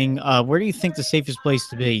there's lightning. Where do you think the safest place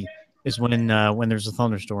to be is when there's a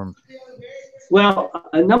thunderstorm? Well,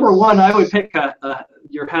 number one, I would pick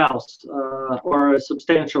your house or a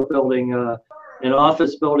substantial building. An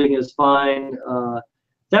office building is fine.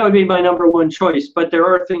 That would be my number one choice. But there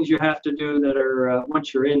are things you have to do that are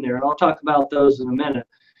once you're in there, and I'll talk about those in a minute.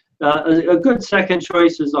 A good second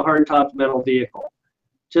choice is a hard-topped metal vehicle.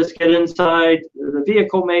 Just get inside. The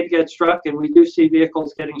vehicle may get struck, and we do see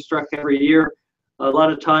vehicles getting struck every year. A lot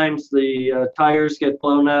of times the tires get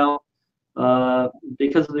blown out.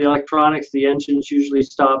 Because of the electronics, the engines usually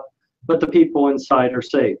stop, but the people inside are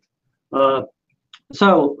safe.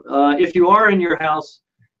 So if you are in your house,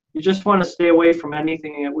 you just want to stay away from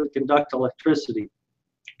anything that would conduct electricity.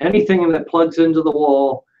 Anything that plugs into the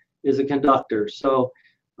wall is a conductor. So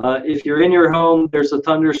if you're in your home, there's a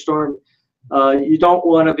thunderstorm, you don't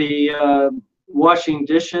want to be washing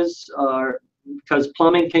dishes because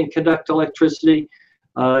plumbing can conduct electricity.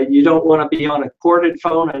 You don't want to be on a corded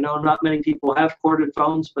phone. I know not many people have corded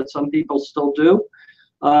phones, but some people still do.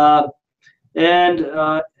 And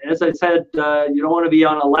as I said, you don't want to be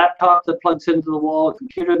on a laptop that plugs into the wall, a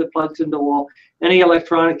computer that plugs into the wall, any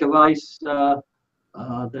electronic device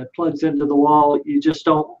that plugs into the wall. You just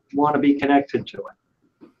don't want to be connected to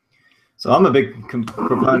it. So I'm a big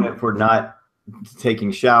proponent for not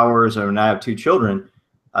taking showers. And when I have 2 children,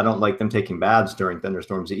 I don't like them taking baths during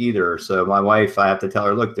thunderstorms either. So my wife, I have to tell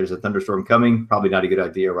her, look, there's a thunderstorm coming. Probably not a good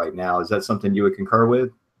idea right now. Is that something you would concur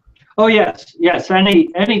with? Oh, yes. Yes.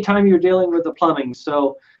 Any time you're dealing with the plumbing.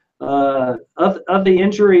 So of the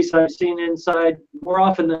injuries I've seen inside, more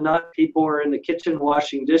often than not, people are in the kitchen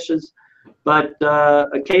washing dishes. But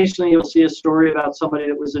occasionally you'll see a story about somebody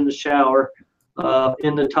that was in the shower,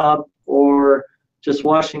 in the tub, or just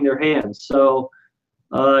washing their hands. So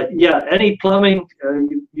yeah, any plumbing,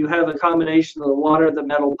 you have a combination of the water, the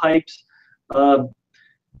metal pipes.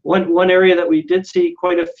 One area that we did see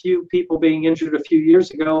quite a few people being injured a few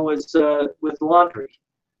years ago was with laundry.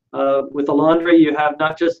 With the laundry, you have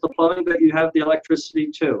not just the plumbing, but you have the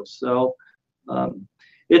electricity too. So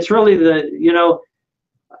it's really you know,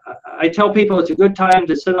 I tell people it's a good time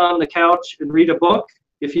to sit on the couch and read a book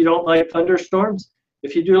if you don't like thunderstorms.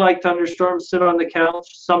 If you do like thunderstorms, sit on the couch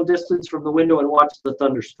some distance from the window and watch the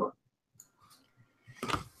thunderstorm.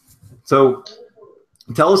 So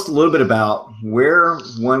tell us a little bit about where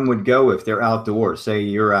one would go if they're outdoors. Say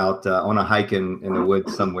you're out on a hike in the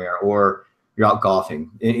woods somewhere, or you're out golfing.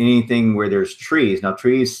 Anything where there's trees. Now,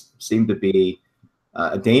 trees seem to be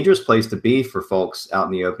a dangerous place to be for folks out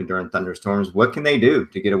in the open during thunderstorms. What can they do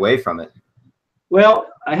to get away from it? Well,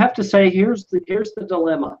 I have to say, here's the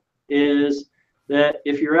dilemma, is that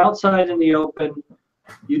if you're outside in the open,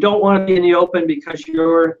 you don't want to be in the open because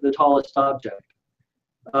you're the tallest object.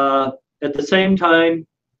 At the same time,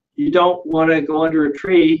 you don't want to go under a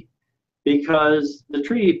tree because the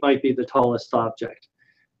tree might be the tallest object.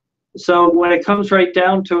 So when it comes right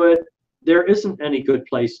down to it, there isn't any good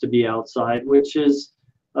place to be outside, which is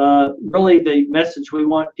really the message we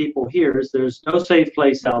want people here is there's no safe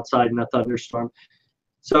place outside in a thunderstorm.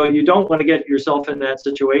 So you don't want to get yourself in that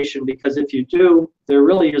situation, because if you do, there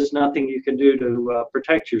really is nothing you can do to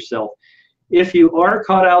protect yourself. If you are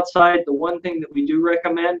caught outside, the one thing that we do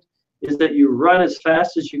recommend is that you run as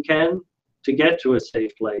fast as you can to get to a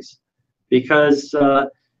safe place, because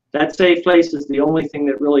that safe place is the only thing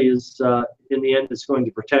that really is, in the end, is going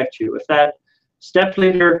to protect you. If that step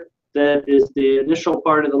ladder that is the initial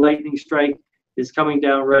part of the lightning strike is coming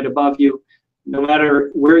down right above you, no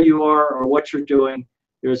matter where you are or what you're doing,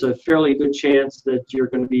 there's a fairly good chance that you're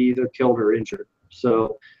going to be either killed or injured.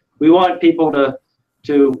 So we want people to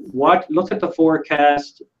look at the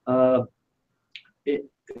forecast,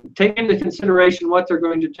 take into consideration what they're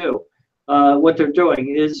going to do. What they're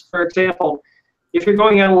doing is, for example, if you're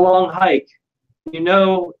going on a long hike, you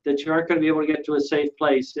know that you aren't going to be able to get to a safe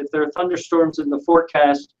place. If there are thunderstorms in the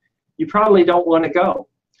forecast, you probably don't want to go.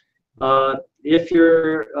 If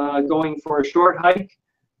you're going for a short hike,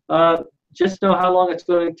 just know how long it's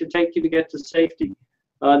going to take you to get to safety.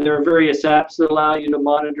 There are various apps that allow you to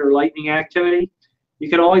monitor lightning activity. You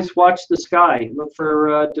can always watch the sky, look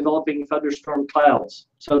for developing thunderstorm clouds.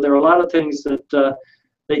 So there are a lot of things that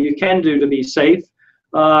that you can do to be safe.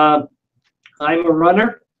 I'm a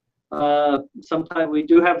runner. Sometimes we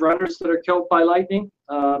do have runners that are killed by lightning.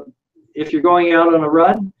 If you're going out on a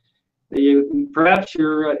run, perhaps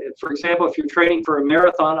you're, for example, if you're training for a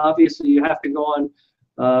marathon, obviously you have to go on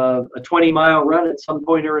a 20-mile run at some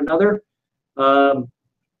point or another.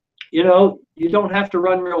 You know, you don't have to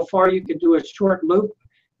run real far. You can do a short loop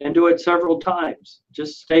and do it several times.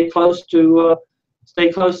 Just stay close to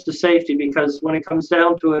safety, because when it comes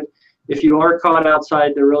down to it, if you are caught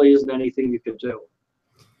outside, there really isn't anything you can do.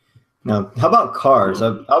 Now, how about cars?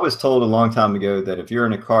 I was told a long time ago that if you're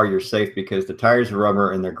in a car, you're safe because the tires are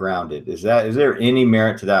rubber and they're grounded. Is there any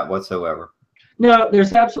merit to that whatsoever? No,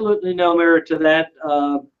 there's absolutely no merit to that.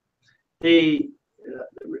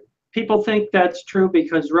 People think that's true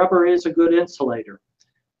because rubber is a good insulator,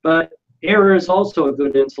 but air is also a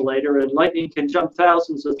good insulator, and lightning can jump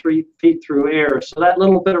thousands of feet through air. So that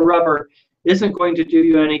little bit of rubber isn't going to do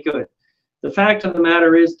you any good. The fact of the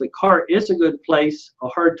matter is the car is a good place, a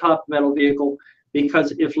hardtop metal vehicle,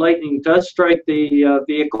 because if lightning does strike the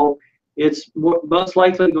vehicle, it's most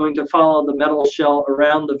likely going to follow the metal shell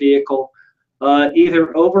around the vehicle,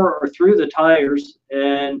 either over or through the tires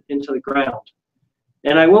and into the ground.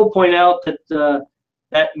 And I will point out that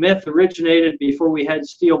that myth originated before we had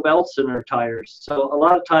steel belts in our tires. So a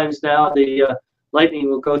lot of times now the lightning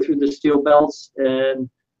will go through the steel belts, and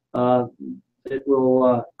it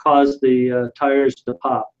will cause the tires to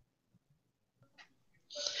pop.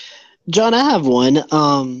 John, I have one.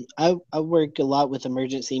 I work a lot with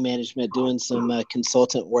emergency management, doing some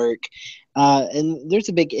consultant work, and there's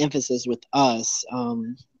a big emphasis with us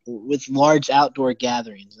with large outdoor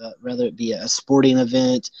gatherings, whether it be a sporting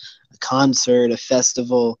event, a concert, a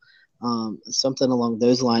festival, something along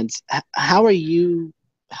those lines. How are you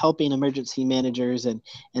helping emergency managers and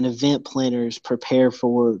event planners prepare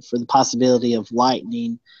for the possibility of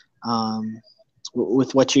lightning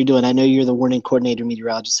with what you're doing? I know you're the warning coordinator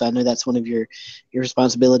meteorologist, so I know that's one of your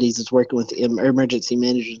responsibilities is working with emergency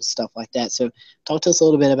managers and stuff like that. So talk to us a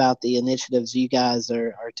little bit about the initiatives you guys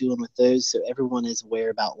are doing with those, so everyone is aware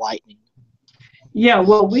about lightning. Yeah,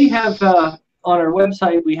 well, we have on our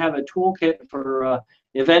website, we have a toolkit for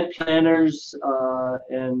event planners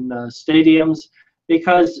and stadiums,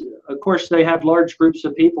 because of course they have large groups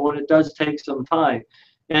of people and it does take some time.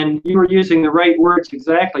 And you were using the right words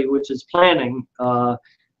exactly, which is planning.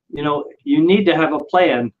 You know, you need to have a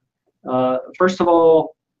plan. First of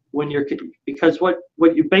all, because what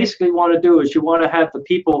you basically want to do is you want to have the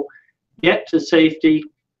people get to safety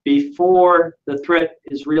before the threat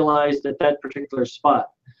is realized at that particular spot.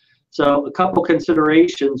 So a couple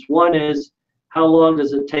considerations. One is, how long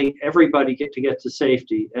does it take everybody to get to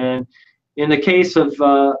safety? And in the case of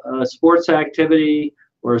a sports activity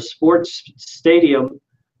or a sports stadium,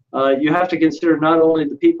 you have to consider not only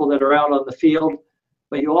the people that are out on the field,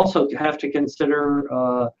 but you also have to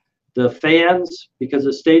consider the fans, because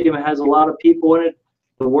the stadium has a lot of people in it,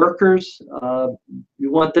 the workers,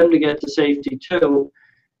 you want them to get to safety too,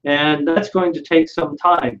 and that's going to take some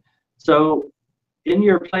time. So in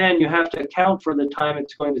your plan, you have to account for the time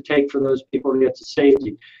it's going to take for those people to get to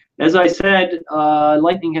safety. As I said,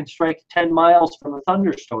 lightning can strike 10 miles from a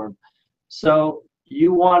thunderstorm. So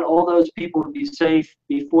you want all those people to be safe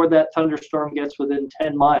before that thunderstorm gets within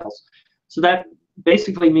 10 miles. So that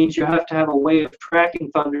basically means you have to have a way of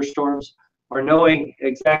tracking thunderstorms or knowing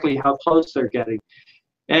exactly how close they're getting.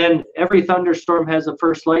 And every thunderstorm has a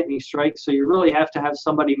first lightning strike, so you really have to have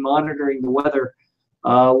somebody monitoring the weather,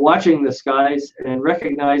 watching the skies, and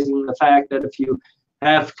recognizing the fact that if you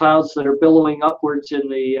have clouds that are billowing upwards in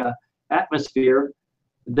the atmosphere,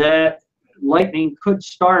 that lightning could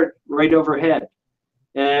start right overhead.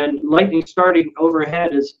 And lightning starting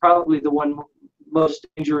overhead is probably the one most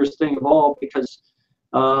dangerous thing of all, because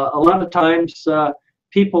a lot of times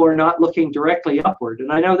people are not looking directly upward.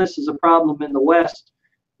 And I know this is a problem in the West,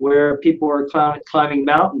 where people are climbing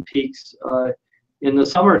mountain peaks in the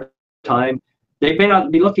summertime. They may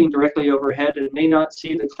not be looking directly overhead and may not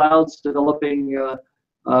see the clouds developing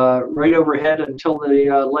right overhead until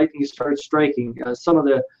the lightning starts striking. Some of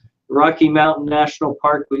the Rocky Mountain National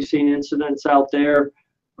Park, we've seen incidents out there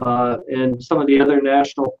and some of the other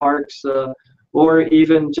national parks, or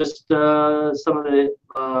even just some of the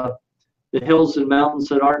hills and mountains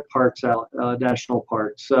that aren't parks out, national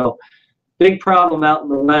parks. So big problem out in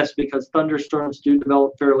the west because thunderstorms do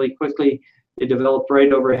develop fairly quickly. They develop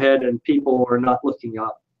right overhead and people are not looking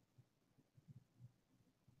up.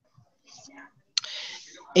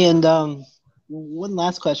 And one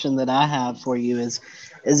last question that I have for you is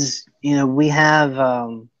you know, we have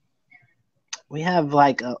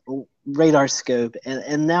like a radar scope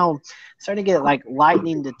and now starting to get like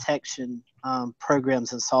lightning detection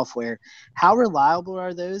programs and software. How reliable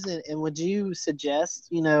are those? And would you suggest,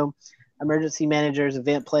 you know, emergency managers,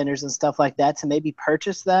 event planners, and stuff like that to maybe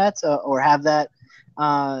purchase that or have that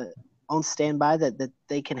on standby that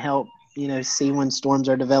they can help, you know, see when storms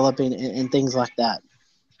are developing and things like that?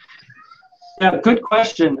 Yeah, good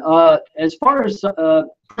question. As far as,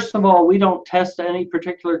 first of all, we don't test any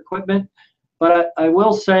particular equipment, but I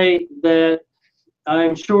will say that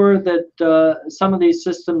I'm sure that some of these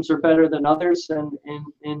systems are better than others, and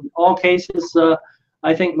in all cases,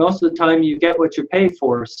 I think most of the time you get what you pay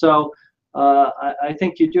for. So I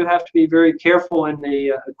think you do have to be very careful in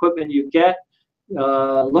the equipment you get,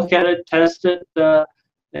 look at it, test it,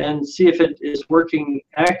 and see if it is working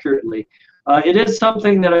accurately. It is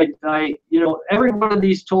something that you know, every one of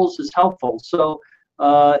these tools is helpful. So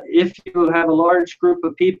if you have a large group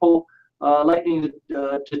of people, lightning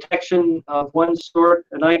detection of one sort,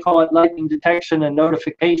 and I call it lightning detection and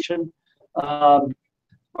notification,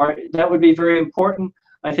 that would be very important.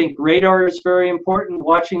 I think radar is very important,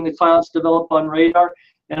 watching the clouds develop on radar,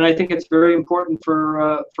 and I think it's very important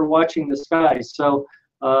for watching the skies. So,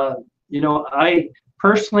 you know,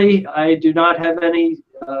 personally, I do not have any.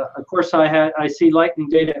 Of course, I see lightning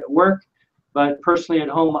data at work, but personally at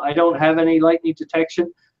home, I don't have any lightning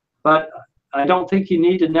detection. But I don't think you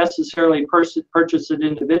need to necessarily purchase it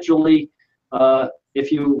individually.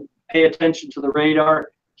 If you pay attention to the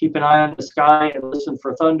radar, keep an eye on the sky, and listen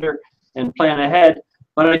for thunder, and plan ahead.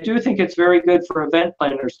 But I do think it's very good for event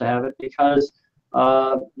planners to have it because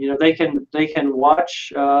you know, they can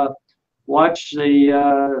watch the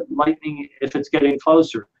lightning if it's getting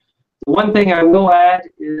closer. The one thing I will add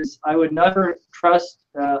is I would never trust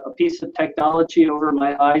a piece of technology over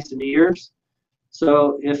my eyes and ears.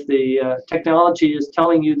 So if the technology is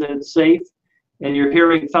telling you that it's safe and you're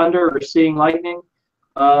hearing thunder or seeing lightning,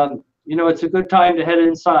 you know, it's a good time to head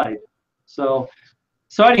inside. So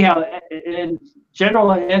anyhow, in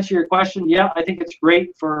general, to answer your question, yeah, I think it's great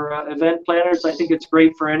for event planners. I think it's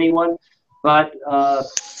great for anyone. But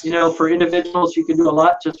you know, for individuals, you can do a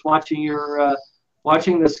lot just watching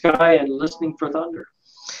watching the sky and listening for thunder.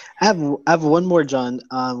 I have one more, John.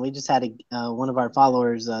 We just had one of our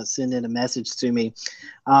followers send in a message to me.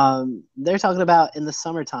 They're talking about in the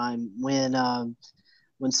summertime when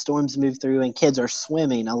storms move through and kids are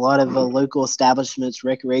swimming. A lot of local establishments,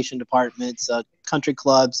 recreation departments, country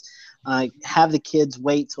clubs have the kids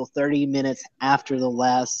wait till 30 minutes after the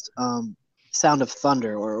last sound of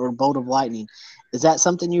thunder or bolt of lightning. Is that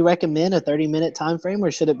something you recommend, a 30-minute time frame,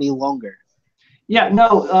 or should it be longer? Yeah,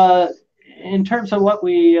 no. In terms of what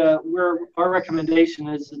our recommendation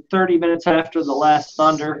is 30 minutes after the last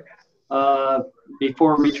thunder,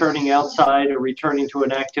 before returning outside or returning to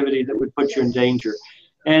an activity that would put you in danger.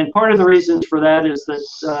 And part of the reasons for that is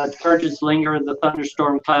that charges linger in the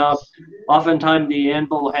thunderstorm cloud. Oftentimes the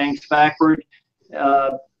anvil hangs backward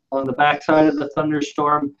on the backside of the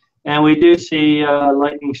thunderstorm, and we do see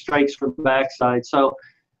lightning strikes from the backside. So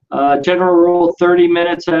general rule, 30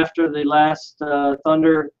 minutes after the last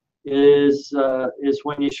thunder is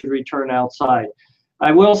when you should return outside.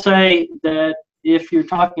 I will say that if you're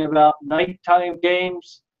talking about nighttime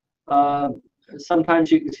games,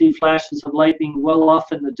 sometimes you can see flashes of lightning well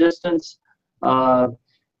off in the distance.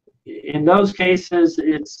 In those cases,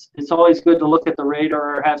 it's always good to look at the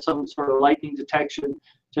radar or have some sort of lightning detection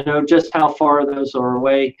to know just how far those are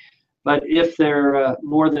away. But if they're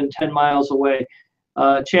more than 10 miles away,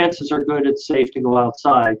 chances are good it's safe to go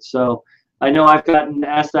outside. So I know I've gotten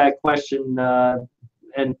asked that question,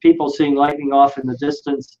 and people seeing lightning off in the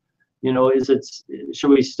distance, you know, should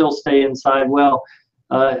we still stay inside? Well,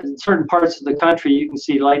 in certain parts of the country, you can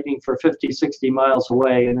see lightning for 50, 60 miles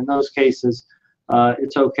away, and in those cases,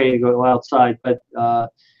 it's okay to go outside. But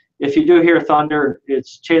if you do hear thunder,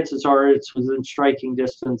 chances are it's within striking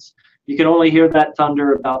distance. You can only hear that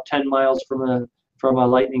thunder about 10 miles from a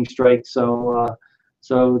lightning strike. So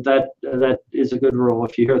that is a good rule.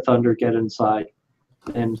 If you hear thunder, get inside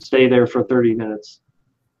and stay there for 30 minutes.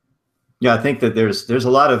 Yeah, I think that there's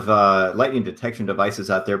a lot of lightning detection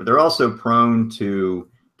devices out there, but they're also prone to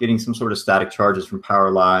getting some sort of static charges from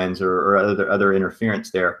power lines or other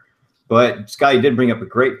interference there. But Scotty did bring up a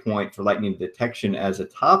great point for lightning detection as a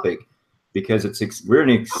topic, because we're in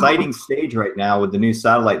an exciting stage right now with the new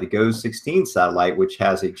satellite, the GOES-16 satellite, which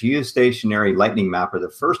has a geostationary lightning mapper, the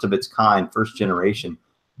first of its kind, first generation.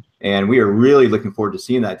 And we are really looking forward to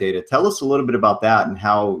seeing that data. Tell us a little bit about that and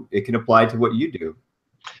how it can apply to what you do.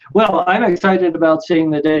 Well, I'm excited about seeing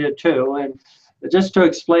the data too. And just to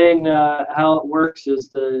explain how it works is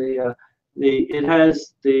it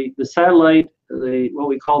has the satellite, what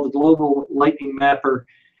we call the global lightning mapper,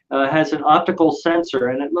 has an optical sensor,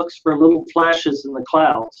 and it looks for little flashes in the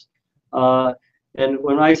clouds. And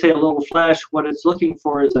when I say a little flash, what it's looking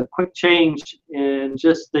for is a quick change in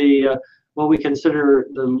just the what we consider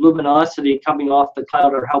the luminosity coming off the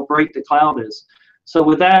cloud, or how bright the cloud is. So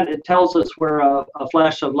with that, it tells us where a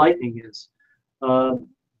flash of lightning is.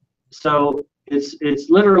 So it's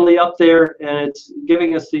literally up there, and it's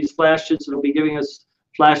giving us these flashes. It'll be giving us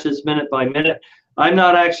flashes minute by minute. I'm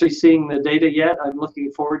not actually seeing the data yet. I'm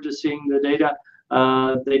looking forward to seeing the data.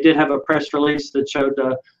 They did have a press release that showed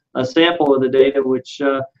a sample of the data, which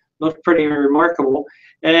looked pretty remarkable.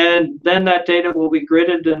 And then that data will be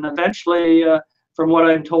gridded, and eventually, from what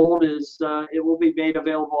I'm told, is it will be made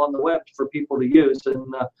available on the web for people to use.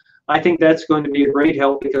 And I think that's going to be a great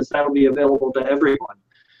help, because that'll be available to everyone.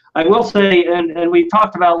 I will say, and we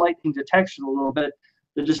talked about lightning detection a little bit,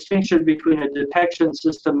 the distinction between a detection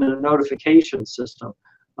system and a notification system.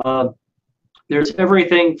 There's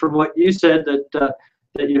everything from what you said,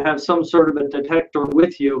 that you have some sort of a detector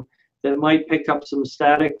with you that might pick up some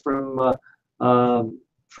static from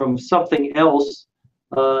something else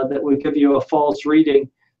that would give you a false reading,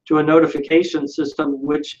 to a notification system,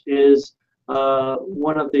 which is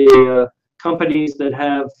one of the companies that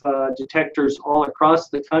have detectors all across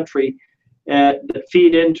the country that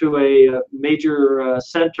feed into a major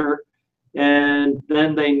center, and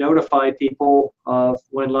then they notify people of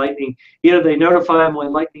when lightning, either they notify them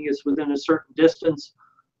when lightning is within a certain distance,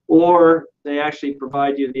 or they actually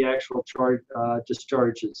provide you the actual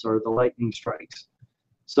discharges, or the lightning strikes.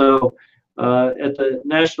 So at the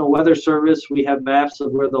National Weather Service, we have maps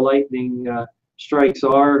of where the lightning strikes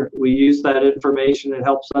are. We use that information. It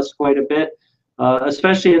helps us quite a bit,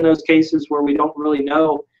 especially in those cases where we don't really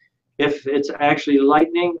know if it's actually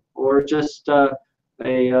lightning or just a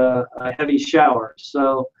heavy shower.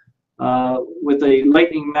 So with a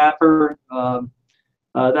lightning mapper,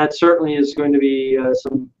 that certainly is going to be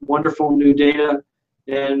some wonderful new data,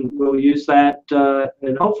 and we'll use that,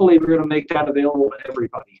 and hopefully we're going to make that available to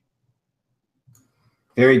everybody.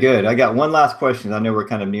 Very good. I got one last question. I know we're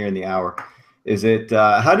kind of nearing the hour. Is it,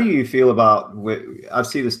 how do you feel about, I've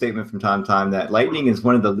seen the statement from time to time that lightning is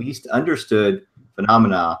one of the least understood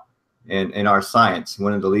phenomena in our science,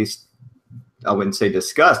 one of the least, I wouldn't say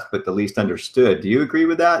discussed, but the least understood. Do you agree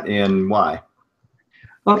with that, and why?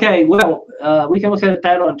 Okay, well, we can look at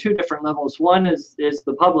that on two different levels. One is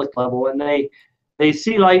the public level, and they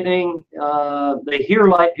see lightning, they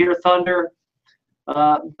hear thunder,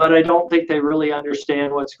 but I don't think they really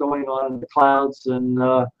understand what's going on in the clouds. And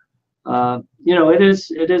you know, it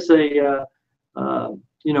is a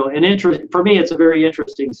you know, an interest for me. It's a very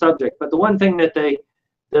interesting subject. But the one thing that I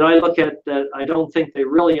look at that I don't think they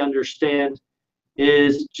really understand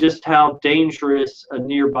is just how dangerous a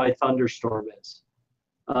nearby thunderstorm is.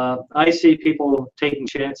 I see people taking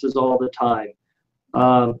chances all the time.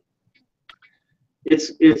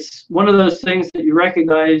 It's one of those things that you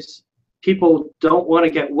recognize people don't want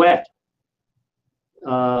to get wet,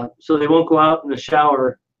 so they won't go out in the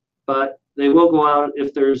shower, but they will go out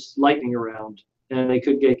if there's lightning around, and they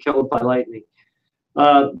could get killed by lightning.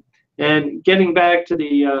 And getting back to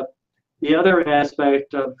the other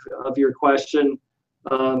aspect of your question,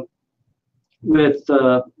 with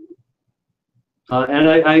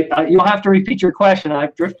and you'll have to repeat your question.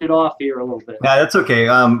 I've drifted off here a little bit. Yeah, that's okay.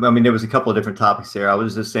 I mean, there was a couple of different topics there. I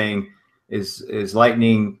was just saying, is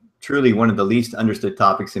lightning truly one of the least understood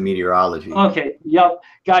topics in meteorology? Okay, yep,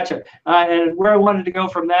 gotcha. And where I wanted to go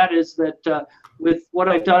from that is that with what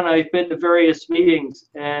I've done, I've been to various meetings,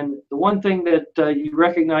 and the one thing that you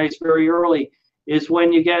recognize very early is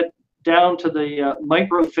when you get down to the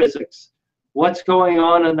microphysics. What's going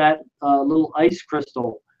on in that little ice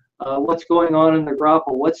crystal? What's going on in the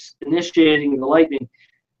grapple? What's initiating the lightning?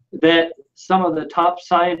 That some of the top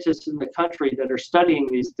scientists in the country that are studying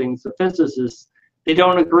these things, the physicists, they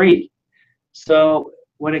don't agree. So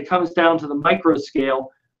when it comes down to the micro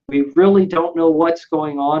scale, we really don't know what's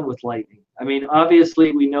going on with lightning. I mean,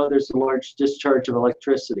 obviously we know there's a large discharge of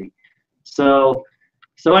electricity. So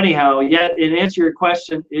So anyhow, yet in answer to your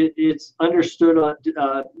question, it's understood,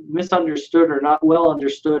 misunderstood, or not well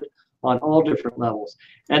understood on all different levels.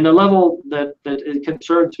 And the level that it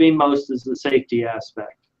concerns me most is the safety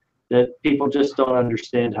aspect, that people just don't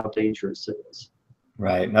understand how dangerous it is.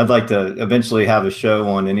 Right. And I'd like to eventually have a show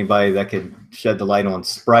on anybody that could shed the light on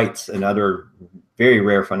sprites and other very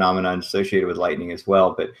rare phenomena associated with lightning as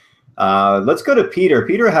well. But let's go to Peter.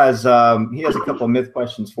 Peter has he has a couple of myth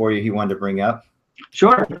questions for you he wanted to bring up.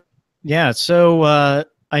 Sure. Yeah. So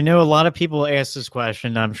I know a lot of people ask this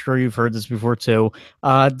question. I'm sure you've heard this before too.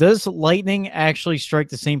 Does lightning actually strike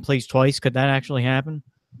the same place twice? Could that actually happen?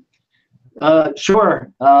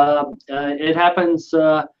 Sure. It happens.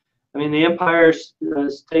 I mean, the Empire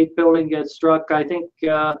State Building gets struck. I think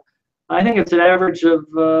it's an average of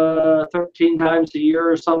 13 times a year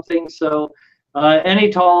or something. So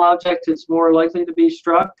any tall object is more likely to be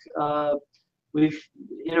struck.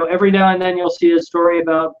 Every now and then you'll see a story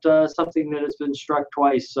about something that has been struck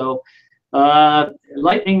twice. So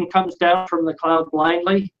lightning comes down from the cloud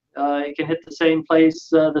blindly. It can hit the same place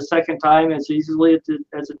the second time as easily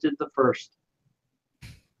as it did the first.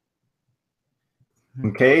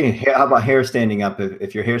 Okay. How about hair standing up?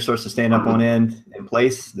 If your hair starts to stand up on end in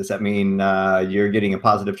place, does that mean you're getting a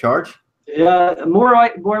positive charge? Yeah, more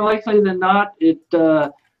likely than not, it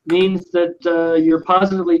means that you're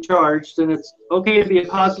positively charged, and it's okay to be a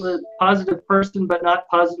positive person, but not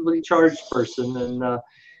positively charged person. And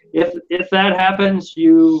if that happens,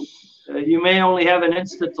 you may only have an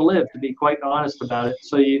instant to live, to be quite honest about it.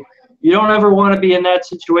 So you don't ever want to be in that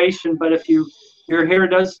situation. But if your hair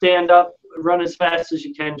does stand up, run as fast as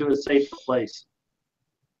you can to a safer place.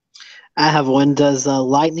 I have one. Does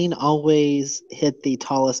lightning always hit the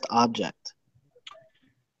tallest object?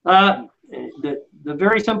 The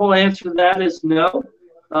very simple answer to that is no.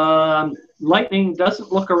 Lightning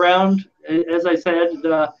doesn't look around. As I said,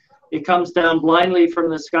 it comes down blindly from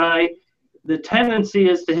the sky. The tendency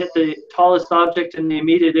is to hit the tallest object in the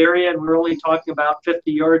immediate area, and we're only talking about 50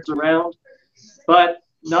 yards around, but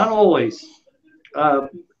not always.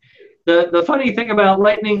 The funny thing about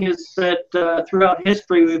lightning is that throughout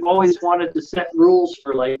history, we've always wanted to set rules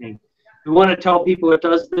for lightning. We want to tell people it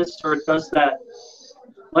does this or it does that.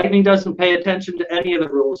 Lightning doesn't pay attention to any of the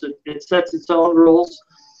rules. It sets its own rules.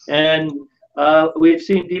 And we've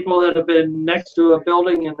seen people that have been next to a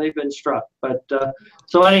building and they've been struck. But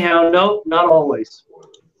so anyhow, no, not always.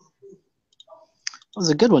 That was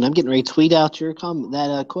a good one. I'm getting ready to tweet out your comment,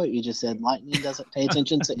 that quote you just said. Lightning doesn't pay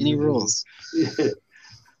attention to any rules.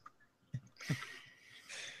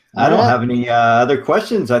 I don't have any other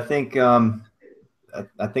questions. I think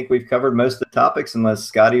we've covered most of the topics, unless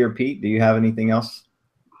Scotty or Pete, do you have anything else?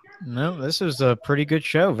 No, this was a pretty good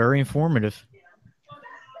show. Very informative.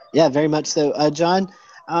 Yeah, very much so. John,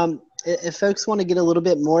 if folks want to get a little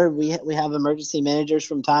bit more, we have emergency managers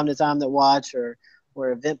from time to time that watch, or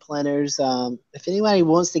event planners. If anybody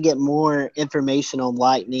wants to get more information on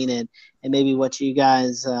lightning and maybe what you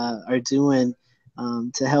guys are doing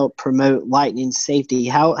to help promote lightning safety,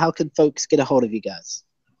 how could folks get a hold of you guys?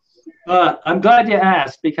 I'm glad you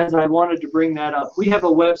asked, because I wanted to bring that up. We have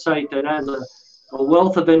a website that has a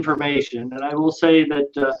wealth of information, and I will say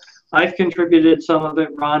that I've contributed some of it.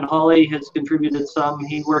 Ron Hawley has contributed some.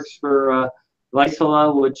 He works for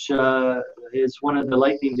Vaisala, which is one of the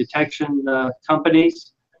lightning detection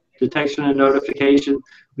companies, detection and notification.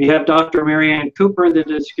 We have Dr. Marianne Cooper that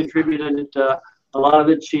has contributed a lot of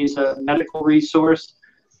it. She's a medical resource.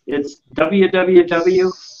 It's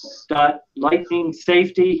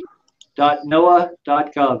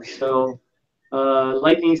www.lightningsafety.noaa.gov. So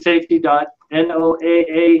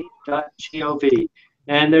lightningsafety.noaa.gov.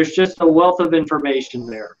 And there's just a wealth of information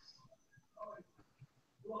there.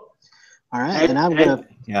 All right, and I'm gonna.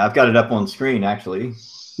 Yeah, I've got it up on screen actually.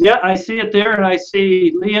 Yeah, I see it there, and I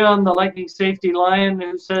see Leon, the lightning safety lion,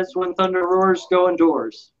 who says, "When thunder roars, go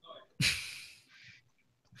indoors."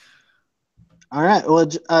 All right. Well,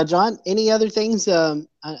 John, any other things? I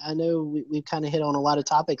know we've kind of hit on a lot of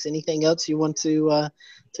topics. Anything else you want to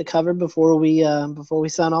cover before we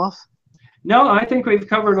sign off? No, I think we've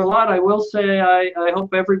covered a lot. I will say I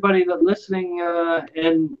hope everybody that's listening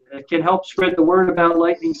and can help spread the word about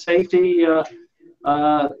lightning safety.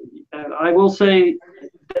 I will say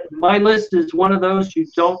my list is one of those you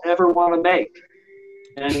don't ever want to make,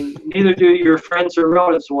 and neither do your friends or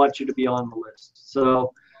relatives want you to be on the list.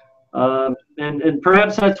 So. And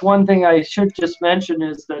perhaps that's one thing I should just mention,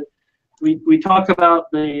 is that we talk about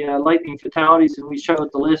the lightning fatalities, and we showed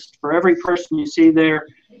the list. For every person you see there,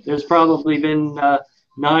 there's probably been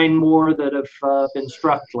 9 more that have been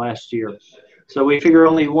struck last year. So we figure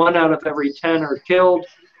only 1 out of every 10 are killed.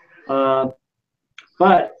 But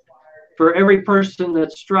But for every person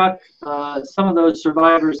that's struck, some of those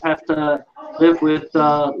survivors have to live with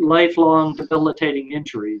lifelong debilitating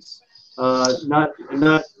injuries. Not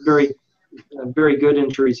very very good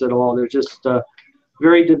injuries at all. They're just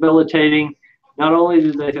very debilitating. Not only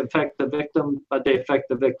do they affect the victim, but they affect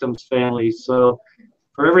the victim's family. So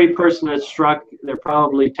for every person that's struck, there are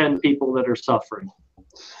probably 10 people that are suffering.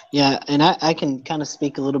 Yeah, and I can kind of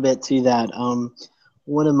speak a little bit to that.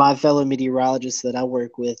 One of my fellow meteorologists that I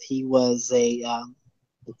work with, he was a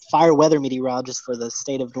fire weather meteorologist for the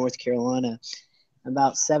state of North Carolina.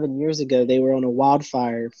 About 7 years ago, they were on a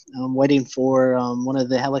wildfire, waiting for one of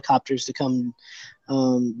the helicopters to come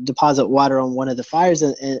deposit water on one of the fires,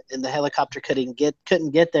 and the helicopter couldn't get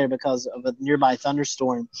there because of a nearby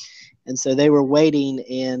thunderstorm. And so they were waiting,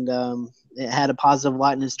 and it had a positive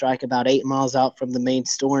lightning strike about 8 miles out from the main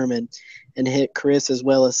storm, and hit Chris as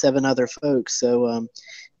well as 7 other folks. So,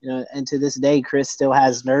 and to this day, Chris still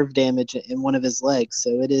has nerve damage in one of his legs.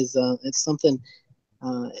 So it is, it's something.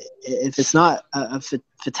 If it's not a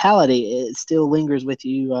fatality, it still lingers with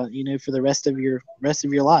you, for the rest of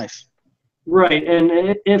your life. Right,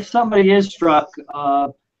 and if somebody is struck,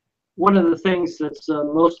 one of the things that's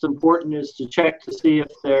most important is to check to see if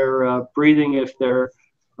they're breathing, if their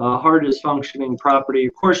heart is functioning properly.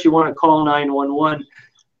 Of course, you want to call 911,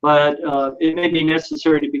 but it may be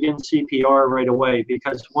necessary to begin CPR right away,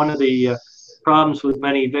 because one of the problems with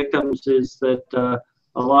many victims is that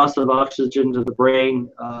a loss of oxygen to the brain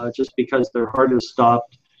just because their heart is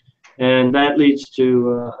stopped. And that leads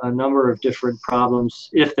to a number of different problems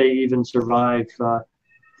if they even survive. I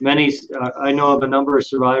know of a number of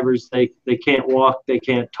survivors, they can't walk, they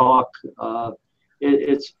can't talk.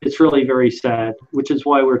 It's really very sad, which is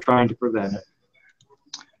why we're trying to prevent it.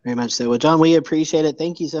 Very much so. Well, John, we appreciate it.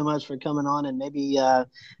 Thank you so much for coming on, and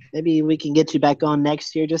maybe we can get you back on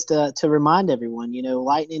next year just to remind everyone.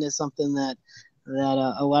 Lightning is something that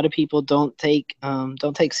a lot of people don't take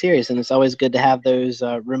serious, and it's always good to have those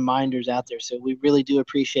reminders out there. So we really do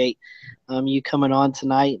appreciate you coming on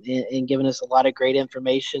tonight and giving us a lot of great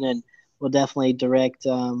information, and we'll definitely direct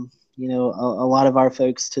a lot of our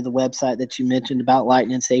folks to the website that you mentioned about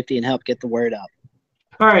lightning safety and help get the word out.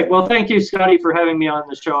 All right. Well, thank you, Scotty, for having me on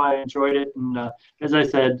the show. I enjoyed it, and as I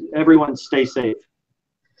said, everyone stay safe.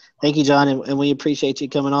 Thank you, John, and we appreciate you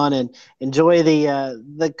coming on, and enjoy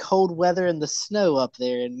the cold weather and the snow up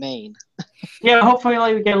there in Maine. Yeah, hopefully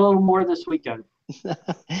we get a little more this weekend.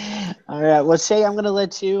 All right. Well, Shay, I'm going to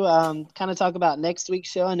let you kind of talk about next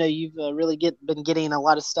week's show. I know you've really been getting a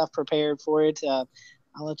lot of stuff prepared for it. I'll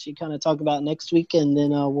let you kind of talk about next week, and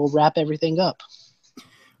then we'll wrap everything up.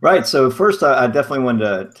 Right. So first, I definitely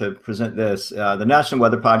wanted to present this. The National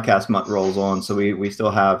Weather Podcast Month rolls on, so we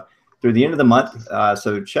still have through the end of the month.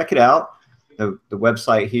 So check it out, the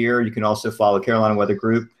website here. You can also follow Carolina Weather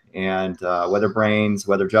Group and Weather Brains,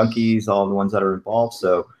 Weather Junkies, all the ones that are involved.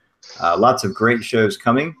 So lots of great shows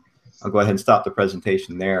coming. I'll go ahead and stop the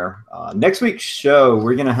presentation there. Next week's show,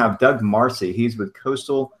 we're going to have Doug Marcy. He's with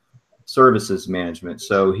Coastal Services Management.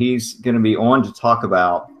 So he's going to be on to talk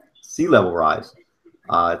about sea level rise.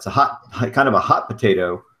 It's kind of a hot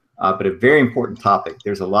potato, but a very important topic.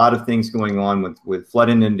 There's a lot of things going on with flood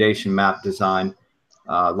inundation map design,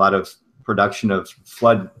 a lot of production of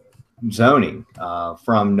flood zoning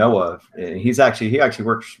from NOAA. He actually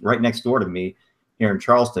works right next door to me here in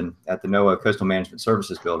Charleston at the NOAA Coastal Management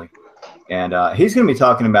Services building. And he's going to be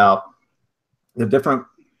talking about the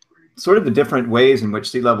different ways in which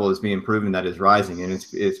sea level is being proven that is rising, and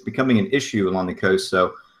it's becoming an issue along the coast.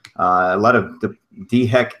 So a lot of the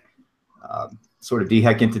DHEC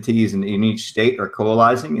entities in each state are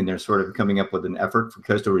coalescing, and they're sort of coming up with an effort for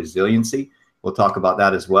coastal resiliency. We'll talk about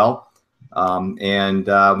that as well. And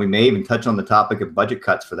we may even touch on the topic of budget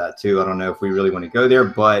cuts for that too. I don't know if we really want to go there,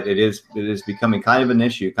 but it is becoming kind of an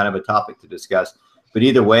issue, kind of a topic to discuss. But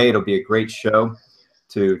either way, it'll be a great show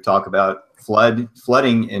to talk about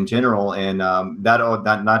flooding in general, and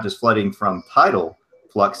not just flooding from tidal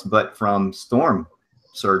flux, but from storm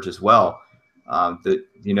surge as well.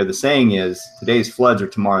 The saying is today's floods are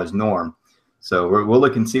tomorrow's norm. So we'll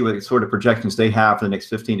look and see what sort of projections they have for the next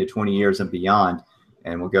 15 to 20 years and beyond,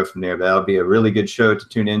 and we'll go from there. But that'll be a really good show to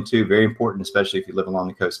tune into. Very important, especially if you live along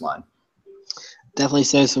the coastline. Definitely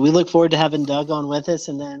so. So we look forward to having Doug on with us,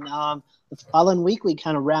 and then the following week we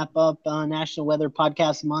kind of wrap up National Weather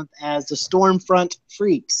Podcast Month as the Storm Front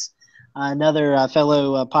Freaks. Another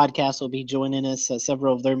fellow podcast will be joining us.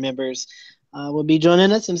 Several of their members will be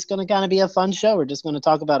joining us, and it's going to kind of be a fun show. We're just going to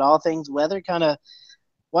talk about all things weather, kind of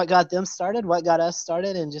what got them started, what got us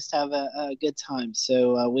started, and just have a good time.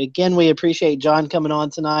 So we appreciate John coming on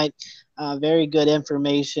tonight. very good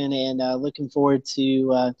information, and looking forward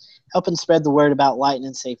to helping spread the word about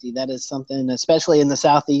lightning safety. That is something, especially in the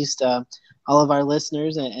Southeast, all of our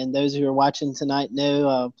listeners and those who are watching tonight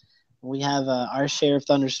know we have our share of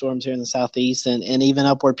thunderstorms here in the Southeast, and even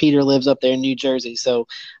up where Peter lives up there in New Jersey. So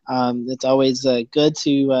it's always good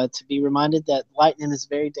to be reminded that lightning is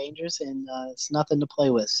very dangerous, and it's nothing to play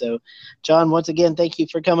with. So, John, once again, thank you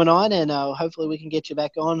for coming on, and hopefully we can get you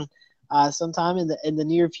back on sometime in the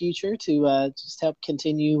near future to just help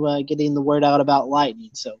continue getting the word out about lightning.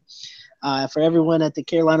 So for everyone at the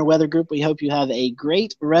Carolina Weather Group, we hope you have a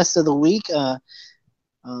great rest of the week.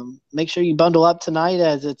 Make sure you bundle up tonight,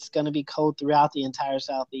 as it's going to be cold throughout the entire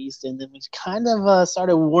Southeast. And then we kind of start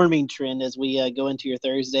a warming trend as we go into your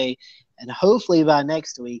Thursday. And hopefully by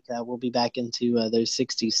next week, we'll be back into those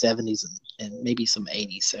 60s, 70s, and maybe some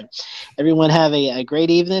 80s. So everyone have a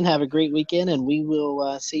great evening. Have a great weekend. And we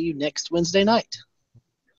will see you next Wednesday night.